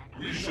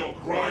 We shall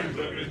grind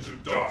them into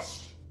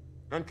dust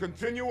and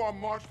continue our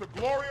march to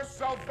glorious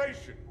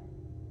salvation.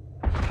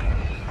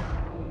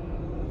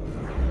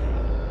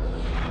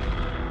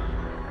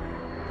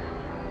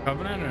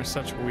 Covenant are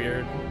such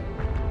weird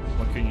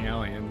looking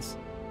aliens.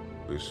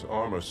 This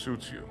armor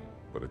suits you,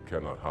 but it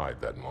cannot hide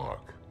that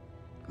mark.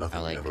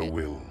 Nothing like ever it.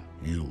 will.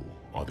 You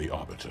are the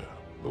Arbiter.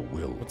 The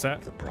will What's that?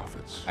 of the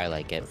prophets. I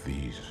like it. But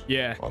these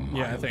Yeah, are my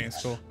yeah, I think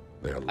it's cool.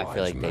 Their I lives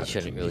feel like they matter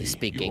shouldn't to really me.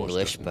 speak Yours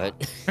English, does but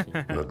not.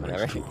 That makes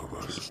whatever. two of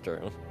us. It's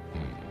true.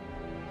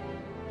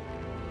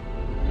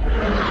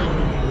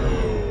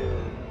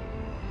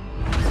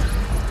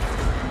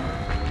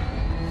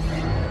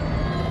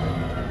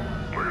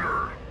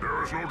 Leader,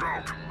 there is no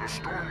doubt the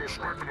storm will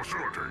strike the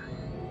facility.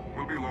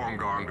 We'll be long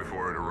gone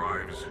before it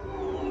arrives.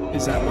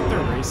 Is that what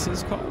their race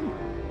is called?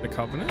 The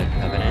Covenant?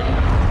 Covenant.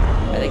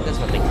 I think that's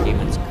what the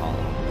humans call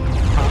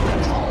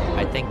them.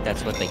 I think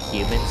that's what the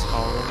humans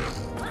call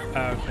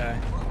them. Okay.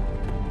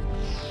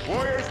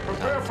 Warriors,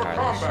 prepare for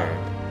Entirely combat.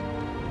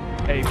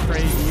 sure. Hey,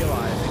 Frey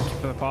Eli, thank you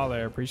for the follow. I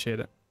appreciate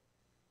it.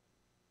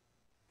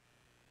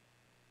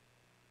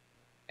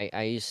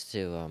 I used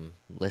to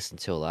listen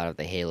to a lot of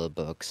the Halo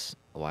books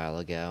a while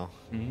ago.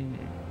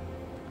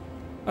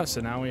 Oh,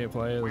 so now we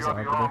play as We are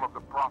the arm Arbiter. of the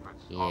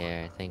prophets.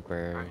 Yeah, I think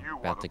we're And you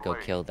about are to the go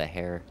blade. kill the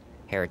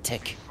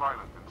heretic.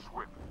 Silent and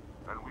swift,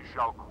 and we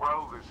shall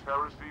quell this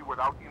heresy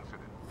without incident.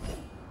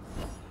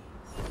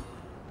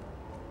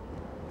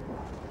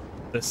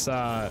 This,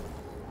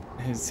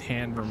 his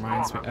hand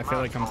reminds me. I feel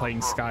like I'm playing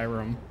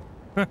Skyrim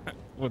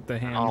with the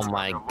hand. Oh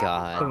my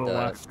god. To the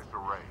left.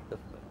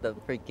 The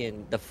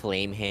freaking the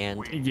flame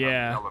hand.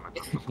 Yeah.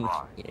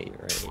 Yeah, you're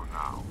right.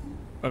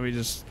 Let me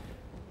just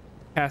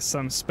cast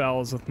some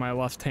spells with my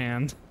left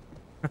hand.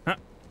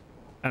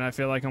 And I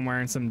feel like I'm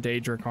wearing some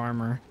Daedric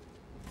armor.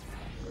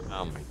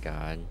 Oh my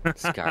god.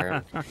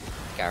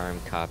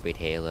 Skyrim copied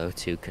Halo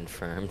 2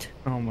 confirmed.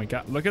 Oh my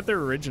god. Look at the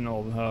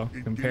original though,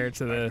 compared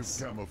to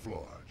this.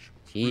 Camouflage.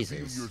 Jesus.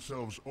 Reveal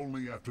yourselves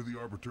only after the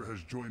Arbiter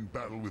has joined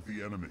battle with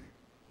the enemy.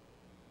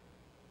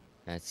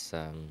 That's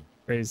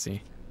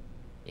Crazy.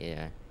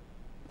 yeah.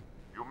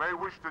 You may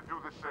wish to do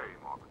the same,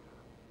 Arbiter.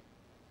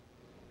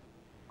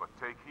 But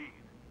take heed.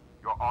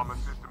 Your armor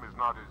system is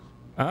not as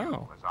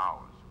Oh. as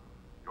ours.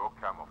 Your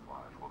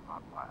camouflage will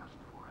not last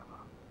forever.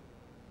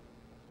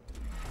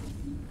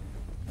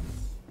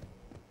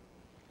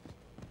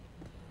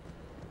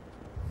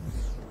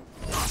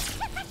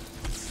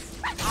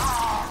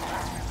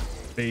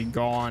 Be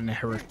gone,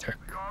 heretic.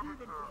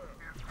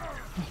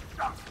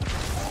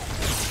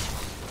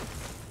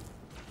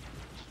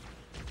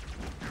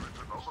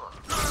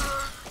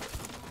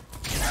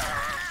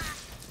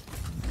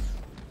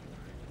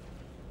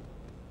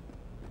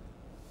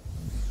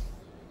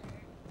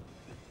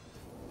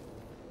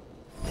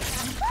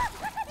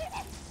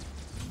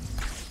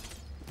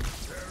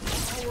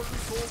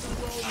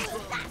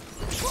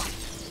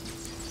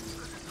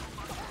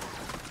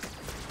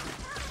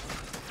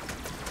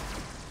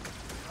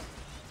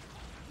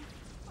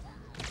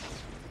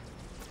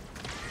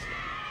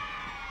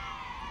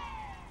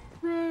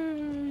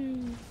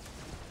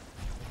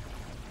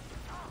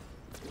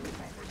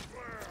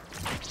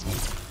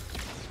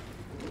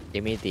 They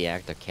made the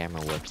actor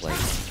camera look like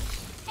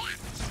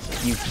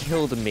you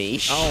killed me.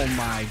 Oh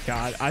my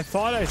god! I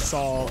thought I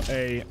saw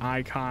a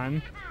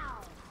icon.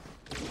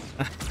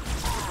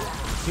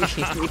 You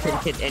didn't even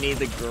hit any of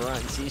the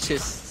grunts. You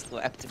just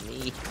slapped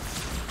me.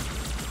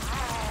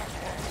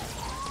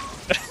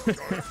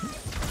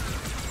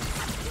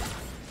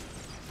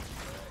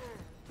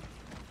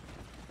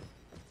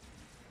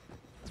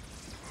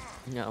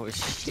 No, a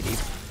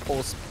shitty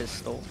pulse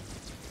pistol.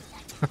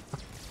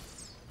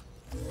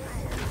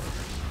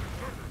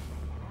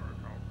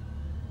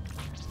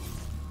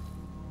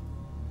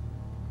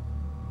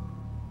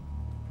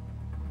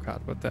 God,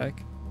 what the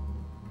heck?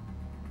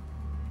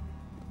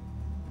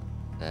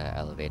 The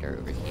elevator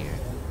over here.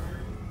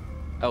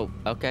 Oh,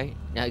 okay.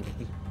 Now,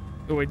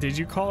 Wait, did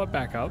you call it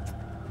back up?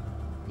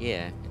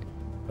 yeah.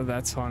 Oh,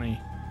 that's funny.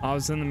 I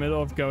was in the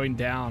middle of going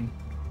down,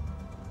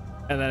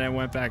 and then I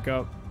went back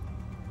up.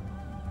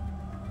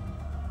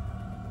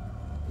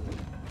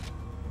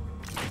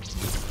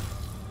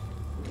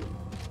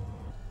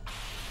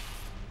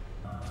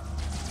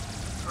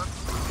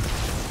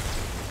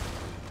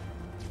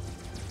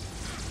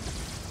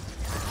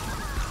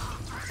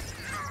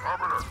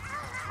 Arbiter,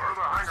 clear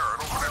the hangar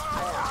and open its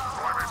door so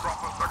I may drop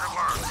the second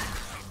lance.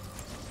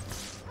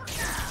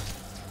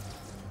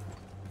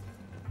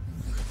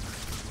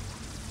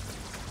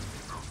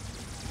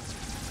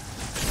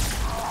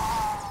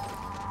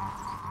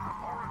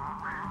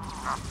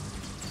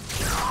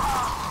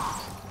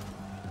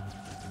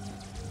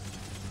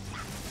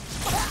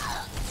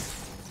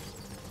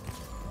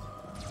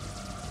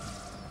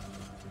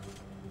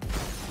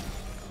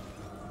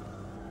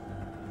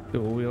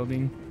 Dual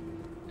wielding.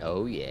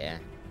 Oh, yeah.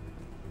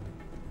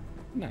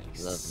 Nice.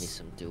 Love me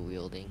some dual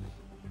wielding.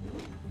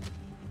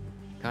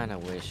 Kinda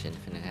wish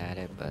Infinite had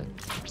it, but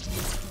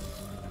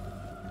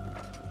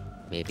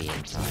maybe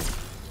in time.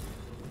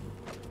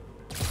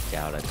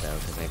 Doubt it though,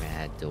 because I haven't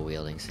had dual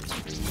wielding since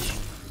Reach.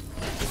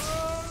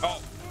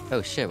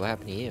 Oh shit, what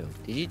happened to you?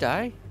 Did you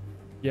die?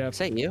 Yeah. Is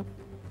that you?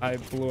 I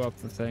blew up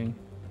the thing.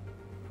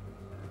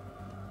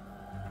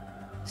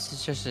 This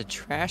is just a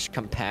trash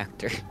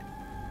compactor.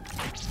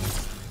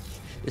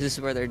 This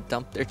is where they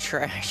dump their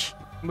trash.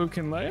 Luke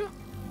and Leia?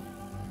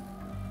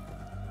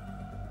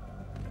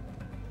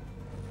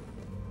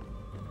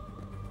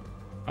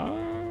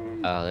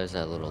 Oh, there's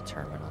that little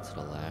terminal to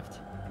the left.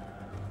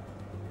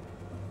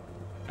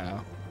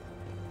 Oh.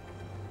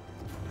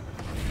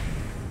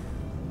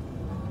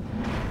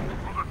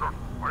 Position,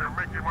 I am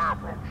making my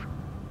approach.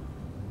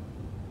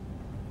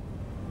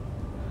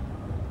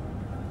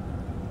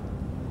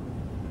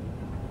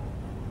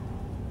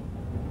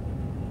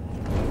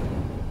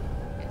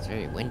 It's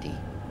very windy.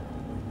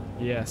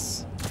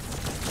 Yes.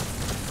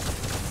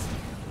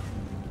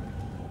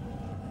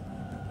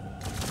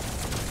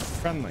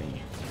 Friendly.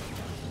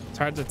 It's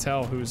hard to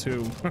tell who's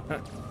who.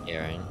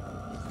 Yeah, right.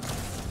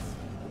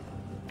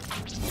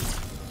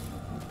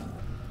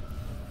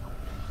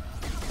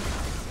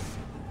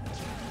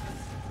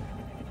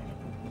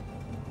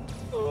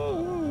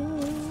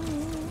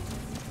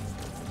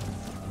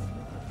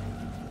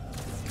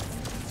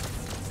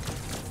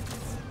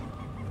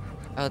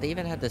 Oh, they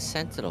even had the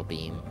sentinel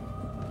beam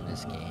in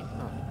this game.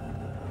 Huh.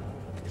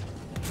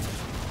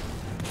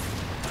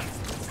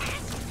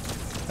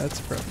 That's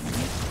probably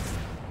neat.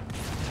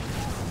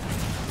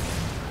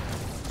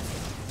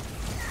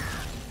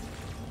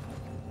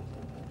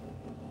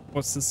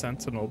 What's the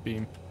sentinel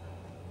beam?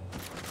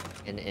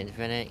 In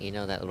Infinite, you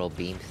know that little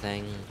beam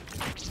thing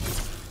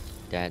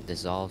that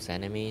dissolves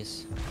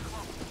enemies?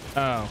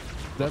 Oh,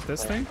 is that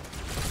this thing?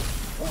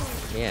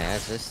 Yeah,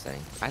 that's this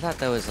thing. I thought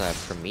that was a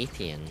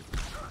Promethean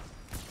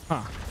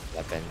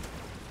weapon.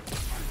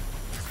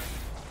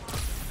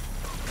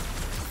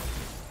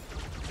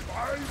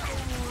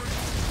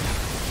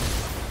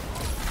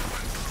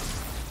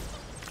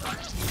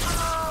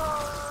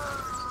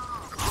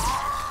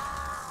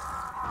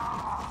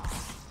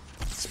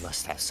 This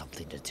must have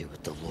something to do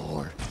with the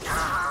lore.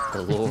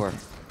 The lore.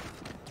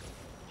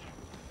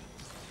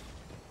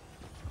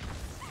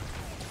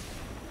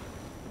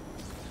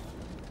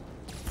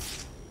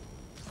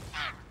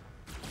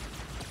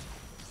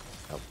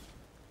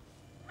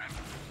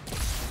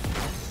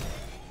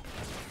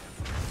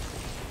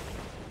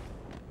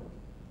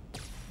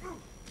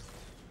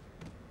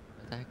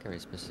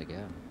 supposed to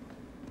go?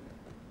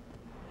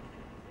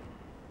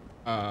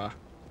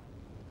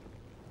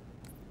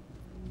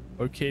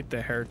 Locate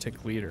the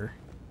heretic leader.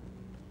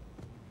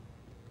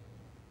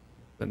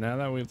 But now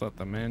that we've let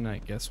them in, I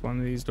guess one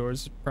of these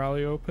doors is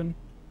probably open.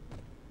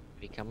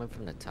 Be coming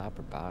from the top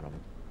or bottom?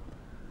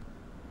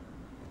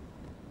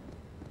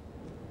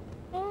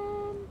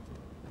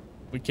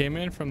 We came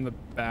in from the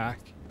back.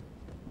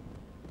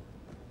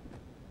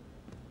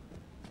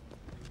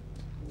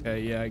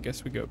 Okay, yeah, I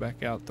guess we go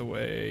back out the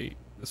way,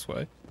 this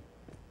way.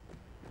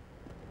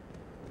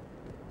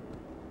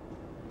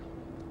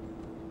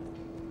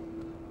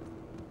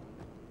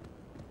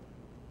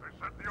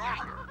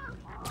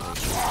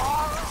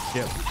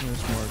 Yep,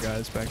 there's more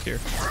guys back here.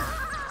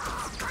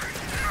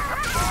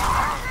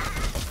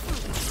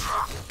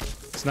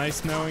 It's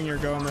nice knowing you're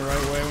going the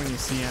right way when you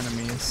see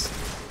enemies.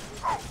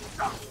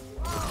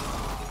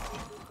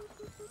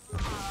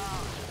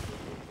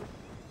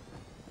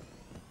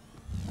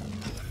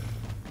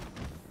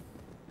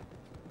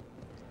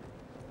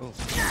 Oh,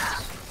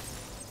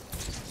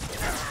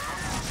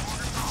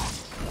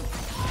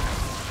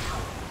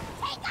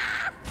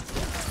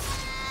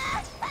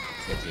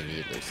 if the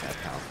needler's that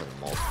powerful in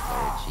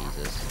multiplayer,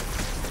 Jesus.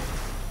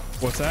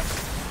 What's that?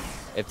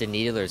 If the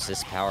needler's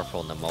this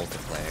powerful in the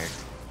multiplayer.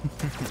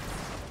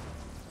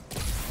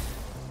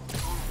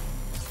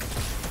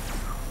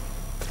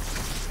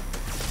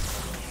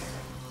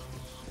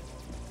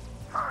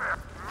 Are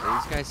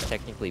these guys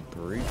technically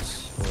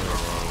brutes, or are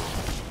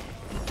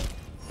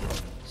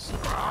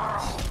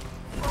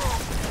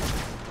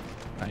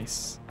they...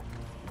 Nice.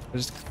 I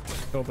just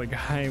killed the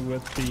guy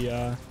with the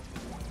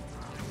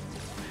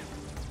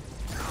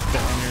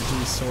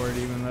energy sword,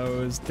 even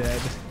though it was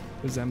dead.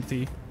 It was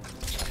empty.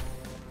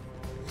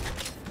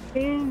 Oh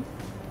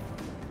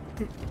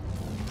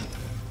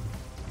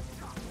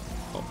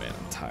man,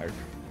 I'm tired.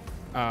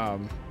 I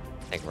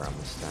think we're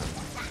almost done.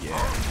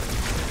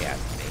 Yeah.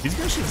 These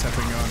missions have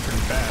been going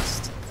pretty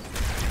fast.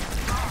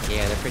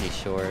 Yeah, they're pretty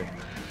short.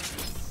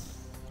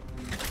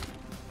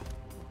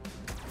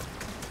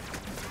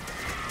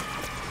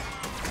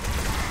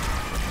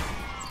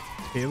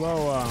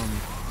 Halo,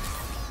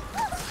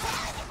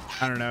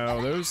 I don't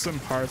know. There was some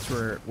parts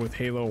where with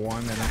Halo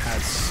 1 that it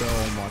had so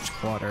much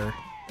clutter.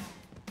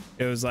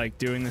 It was like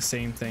doing the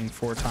same thing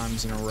 4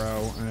 times in a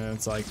row, and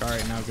it's like, all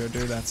right, now go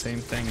do that same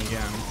thing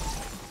again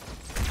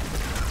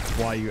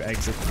while you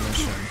exit the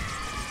mission.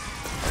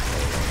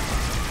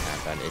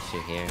 Not that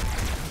issue here.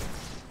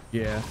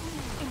 Yeah.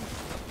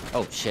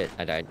 Oh shit,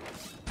 I died.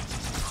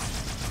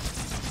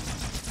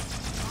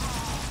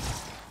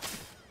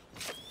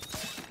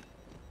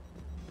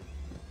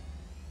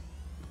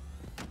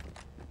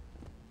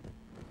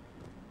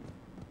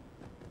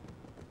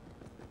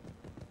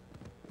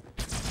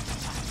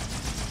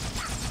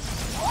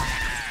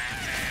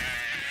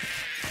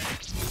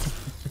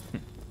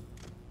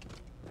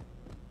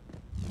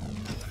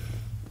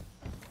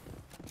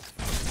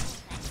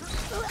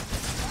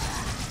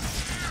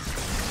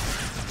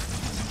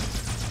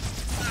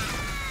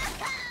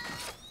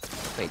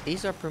 Wait,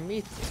 these are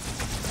Prometheus.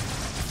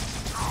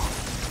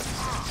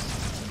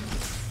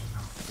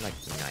 I'm like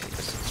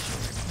 90%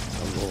 sure.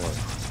 Oh lord.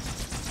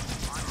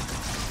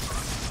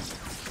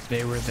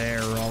 They were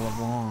there all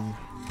along.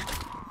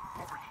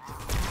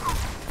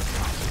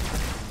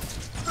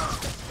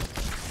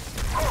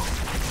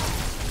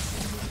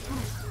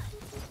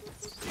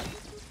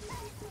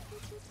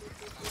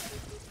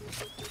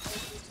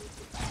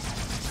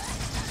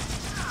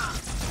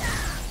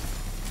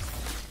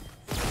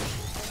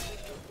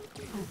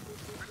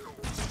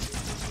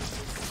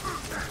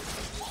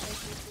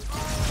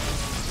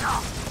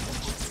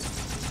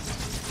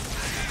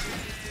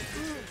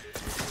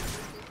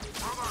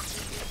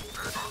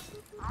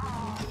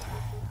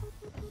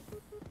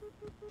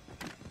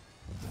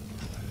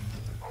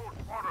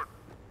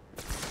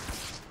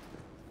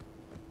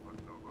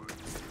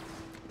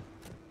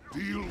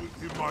 Deal with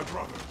him, my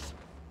brothers.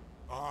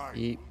 I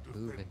Keep will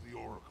defend moving. the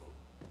Oracle.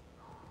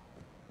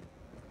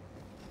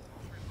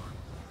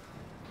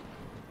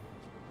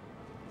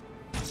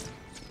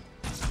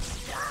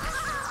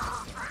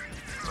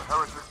 The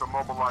heretics are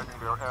mobilizing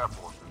their air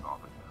forces,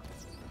 officer.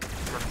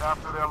 Get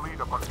after their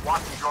leader, but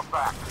watch your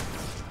back.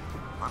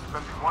 I'm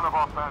sending one of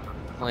our bandits.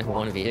 Only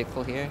one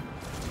vehicle here?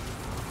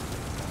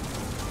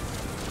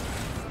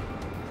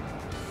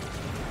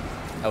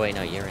 Oh wait,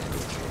 no, you're in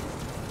it.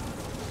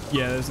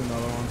 Yeah, there's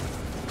another one.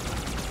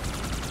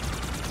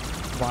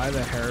 Why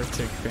the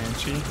heretic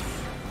Banshee?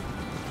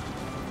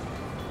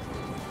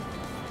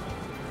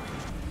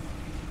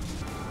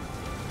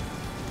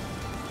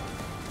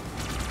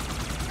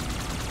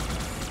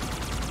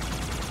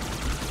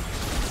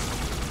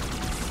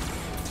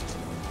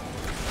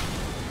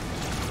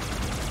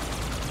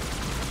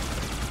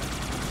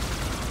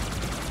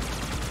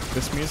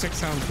 This music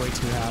sounds way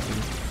too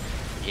happy.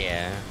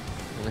 Yeah.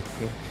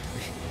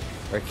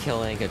 We're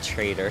killing a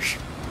traitor.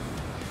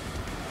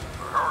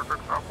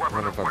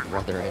 One of our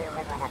brethren.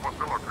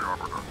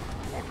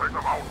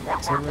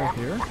 It's over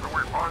here?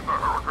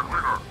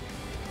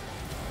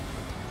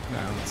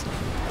 No, it's not.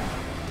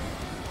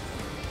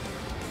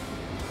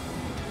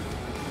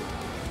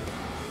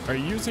 Are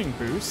you using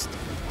boost?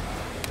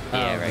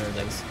 Yeah, oh, right there it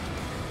click. is.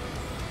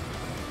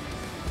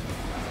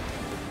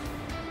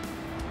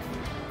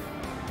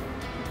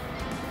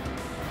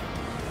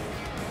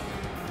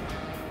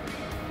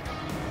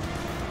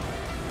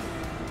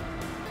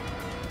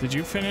 Did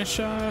you finish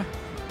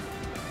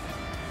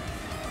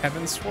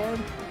Heaven's Sword?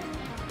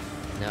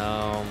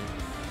 No.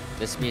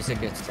 This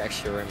music is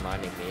actually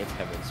reminding me of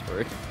Heaven's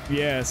Word.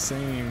 Yeah,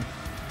 same.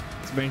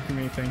 It's making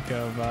me think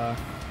of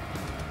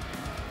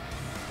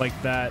like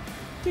that.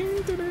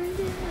 Ding, ding, ding,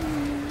 ding.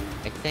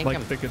 I think like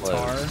I'm the guitar.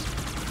 close.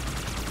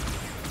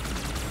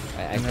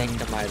 I think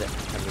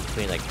I'm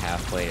between like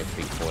halfway to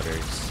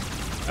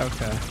 3/4.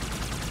 Okay.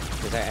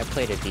 Because I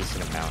played a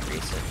decent amount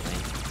recently.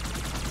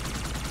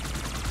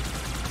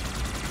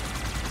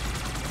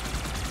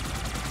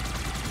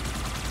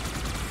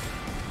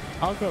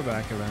 I'll go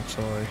back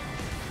eventually.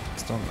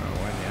 Just don't know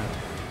when yet.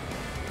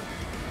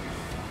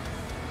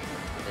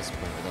 At this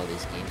point, with all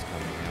these games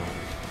coming out.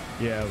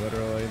 Yeah,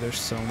 literally, there's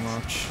so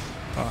much.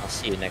 Oh. I'll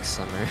see you next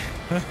summer.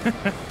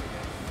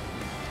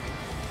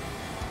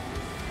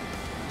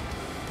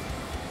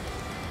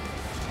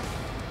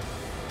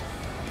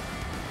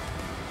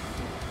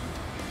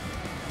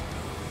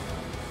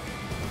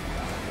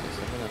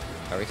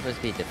 Are we supposed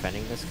to be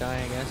defending this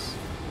guy, I guess?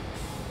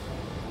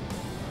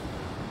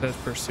 Says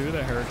pursue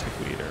the heretic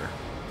leader.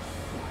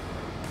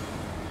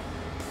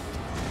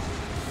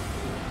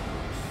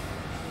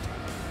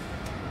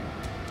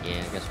 Yeah,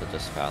 I guess we'll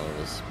just follow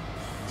this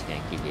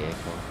tanky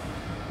vehicle.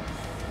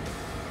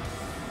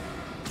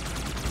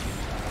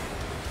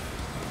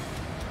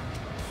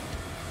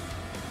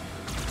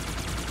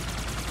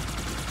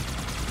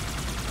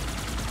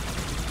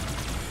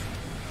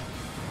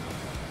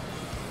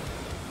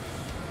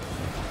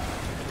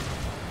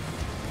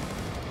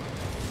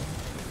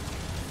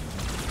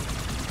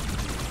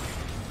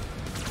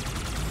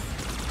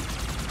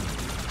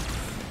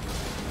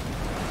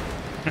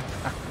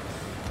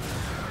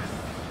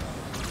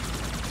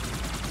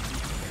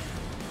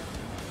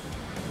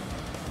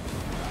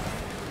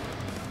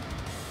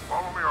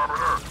 Follow me,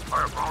 Arbiter. I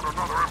have found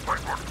another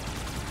emplacement.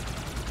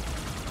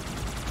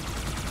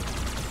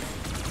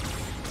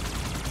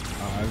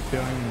 I have a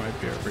feeling it might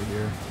be over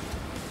here.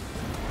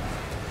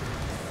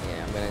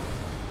 Yeah, I'm gonna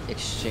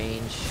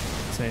exchange.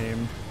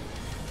 Same.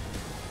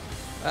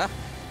 Ah,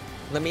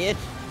 let me in.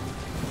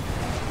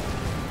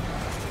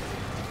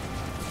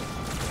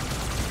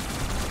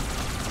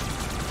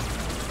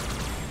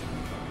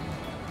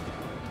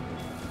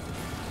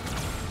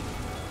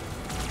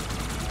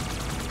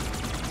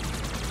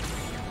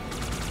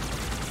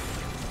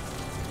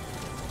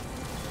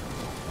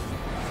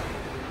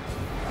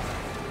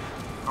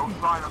 No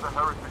sign of the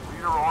heretic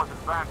leader or his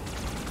band.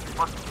 We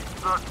must keep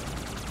searching.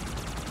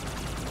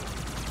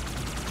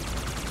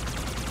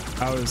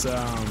 I was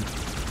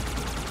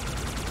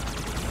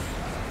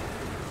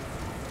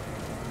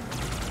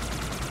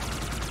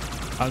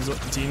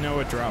do you know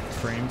what Dropped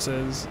Frames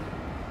is?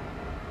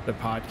 The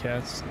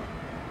podcast?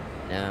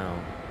 No.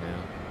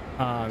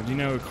 Do you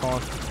know who Co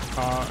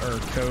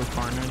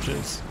Carnage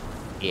is?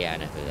 Yeah, I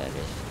know who that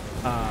is.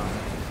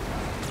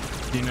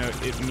 Do you know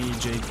It Me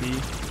JP?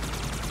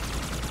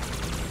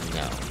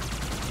 No.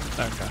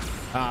 Okay.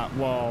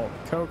 Well,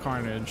 Co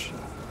Carnage,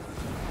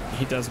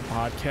 he does a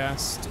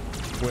podcast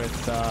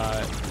with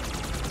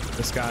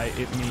this guy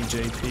It Me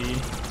JP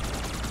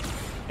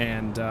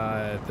and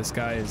this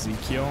guy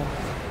Ezekiel.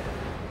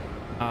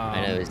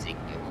 I know Ezekiel.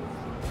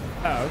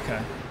 Oh,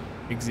 okay.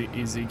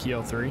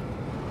 Ezekiel 3?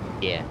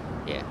 Yeah.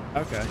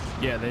 Okay.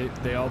 Yeah,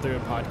 they all do a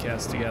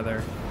podcast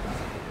together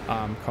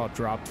called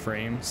Dropped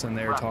Frames, and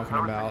they were talking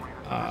about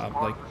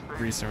like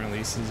recent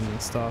releases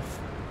and stuff.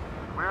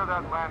 Clear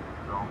that landing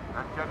zone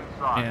and get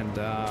inside. And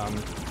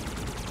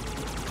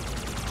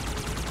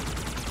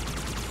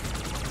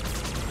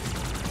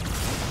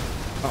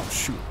oh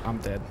shoot, I'm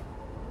dead.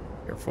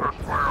 Careful. This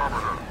way,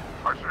 Arbiter.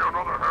 I see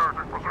another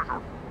heretic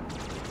position.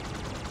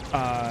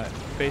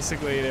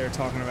 Basically they're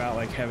talking about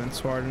like Heaven's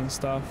Sword and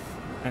stuff,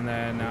 and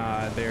then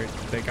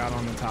they got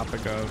on the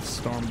topic of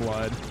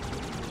Stormblood,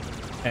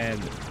 and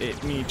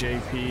It Me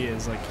JP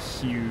is like a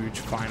huge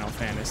Final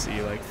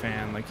Fantasy like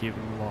fan, like he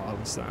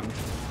loves them,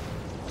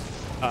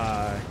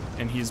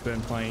 and he's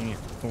been playing it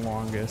the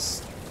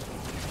longest.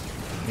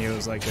 He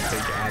was like a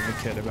big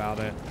advocate about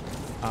it,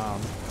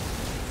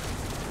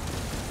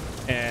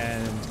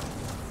 and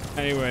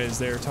anyways,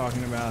 they were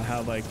talking about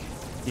how like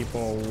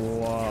people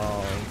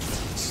love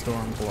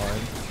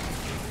Stormblood.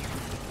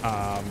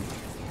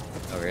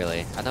 Oh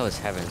really? I thought it was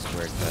Heaven's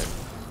Word,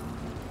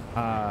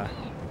 but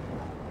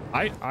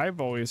I've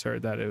always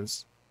heard that it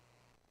was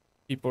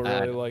people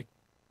really like.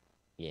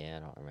 Yeah, I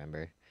don't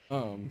remember.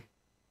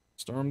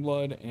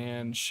 Stormblood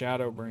and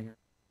Shadowbringer.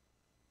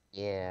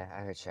 Yeah,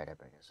 I heard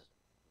Shadowbringers.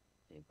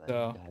 But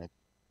So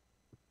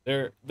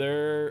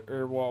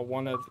well,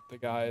 one of the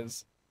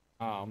guys,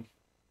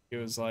 he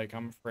was like,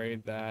 I'm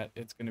afraid that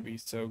it's gonna be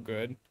so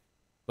good,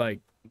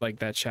 like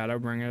that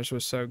Shadowbringers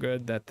was so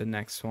good that the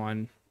next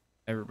one,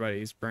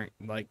 everybody's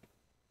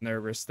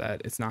nervous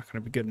that it's not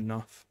gonna be good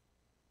enough.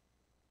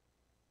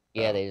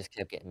 Yeah, they just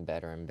kept getting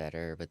better and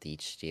better with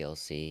each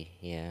DLC.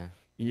 Yeah.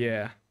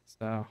 Yeah.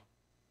 So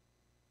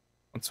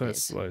once this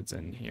It's loads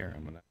in here,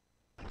 I'm gonna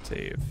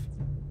save.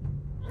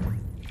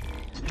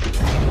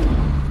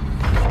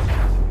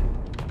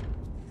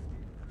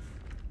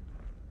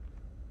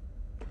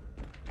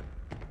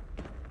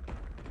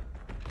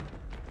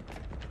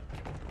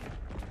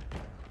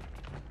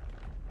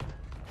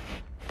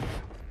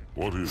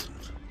 What is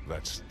it?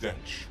 That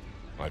stench.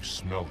 I've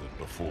smelled it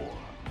before.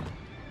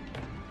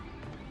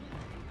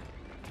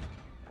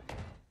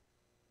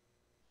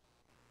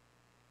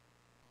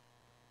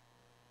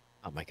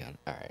 Oh my god.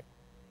 All right.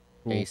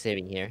 Are you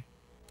saving here?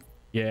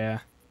 Yeah.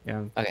 Yeah.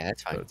 I'm Okay,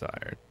 that's fine. so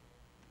tired.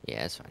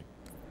 Yeah, that's fine.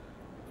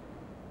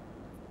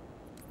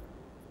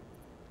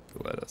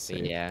 Let us see.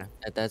 But yeah,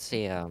 that's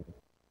the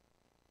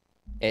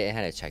It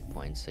had a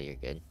checkpoint, so you're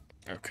good.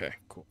 Okay,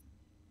 cool.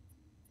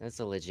 That's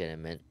a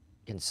legitimate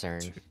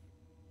concern.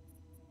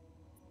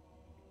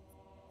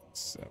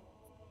 So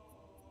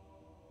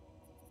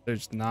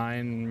there's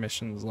 9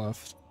 missions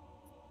left.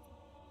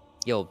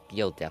 You'll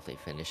definitely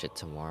finish it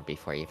tomorrow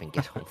before you even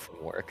get home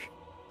from work.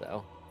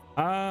 So.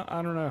 I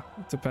don't know.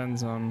 It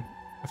depends on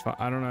if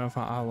I don't know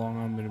how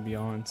long I'm gonna be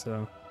on.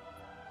 So,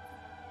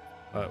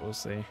 but we'll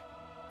see.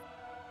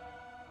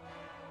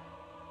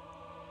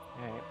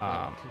 All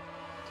right.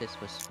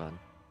 This was fun.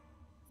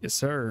 Yes,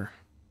 sir.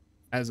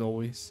 As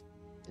always.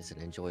 It's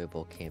an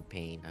enjoyable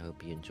campaign. I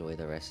hope you enjoy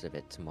the rest of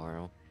it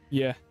tomorrow.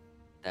 Yeah.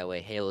 That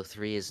way, Halo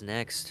 3 is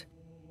next.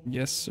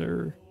 Yes,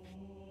 sir.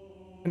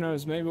 Who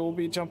knows? Maybe we'll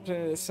be jumping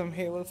into some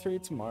Halo 3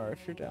 tomorrow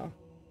if you're down.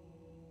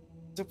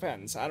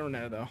 Depends. I don't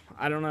know though.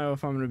 I don't know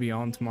if I'm gonna be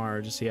on tomorrow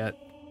just yet,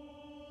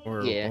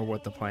 or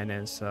what the plan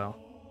is. So.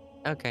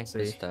 Okay.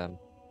 Just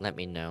let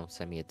me know.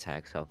 Send me a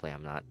text. Hopefully,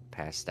 I'm not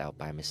passed out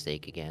by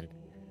mistake again.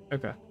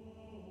 Okay.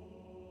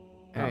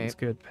 Sounds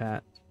good,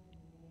 Pat.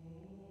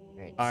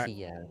 All All right. See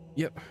ya.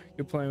 Yep.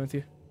 Good playing with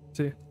you.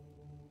 See ya.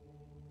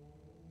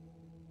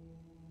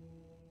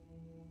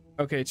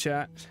 Okay,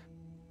 chat.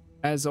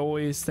 As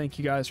always, thank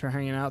you guys for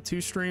hanging out.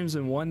 2 streams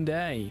in 1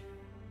 day.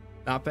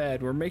 Not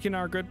bad. We're making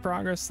our good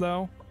progress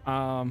though,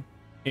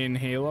 in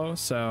Halo.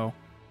 So,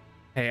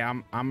 hey,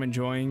 I'm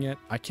enjoying it.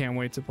 I can't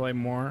wait to play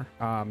more.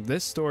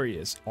 This story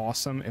is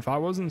awesome. If I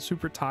wasn't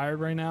super tired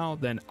right now,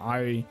 then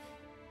I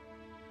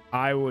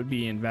would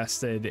be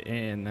invested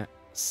in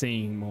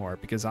seeing more,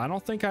 because I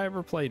don't think I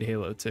ever played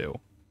Halo 2,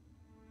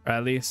 or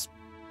at least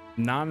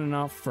not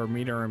enough for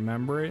me to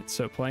remember it.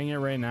 So playing it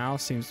right now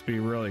seems to be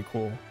really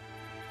cool.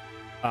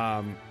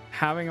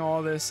 Having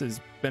all this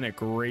has been a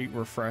great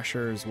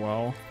refresher as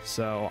well,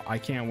 so I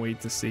can't wait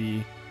to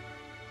see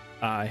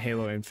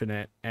Halo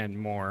Infinite and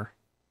more.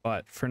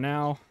 But for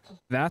now,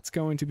 that's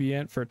going to be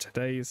it for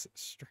today's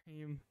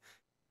stream.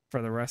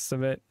 For the rest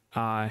of it,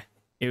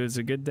 it was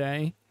a good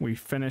day. We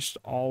finished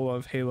all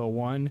of Halo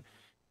 1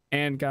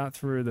 and got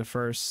through the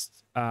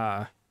first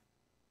I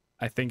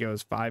think it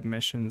was 5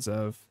 missions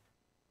of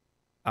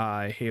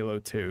Halo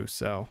 2.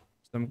 So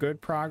some good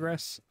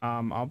progress.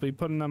 I'll be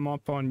putting them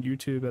up on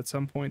YouTube at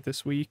some point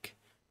this week,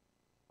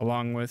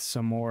 along with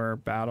some more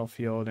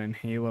Battlefield and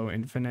Halo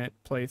Infinite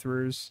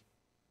playthroughs,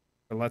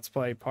 or Let's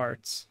Play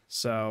parts.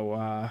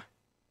 So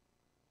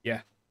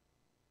yeah.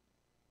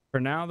 For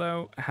now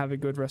though, have a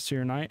good rest of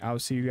your night. I'll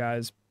see you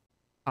guys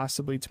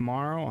possibly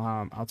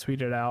tomorrow. I'll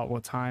tweet it out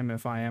what time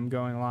if I am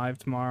going live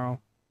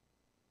tomorrow,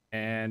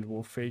 and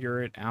we'll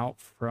figure it out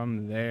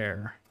from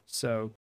there. So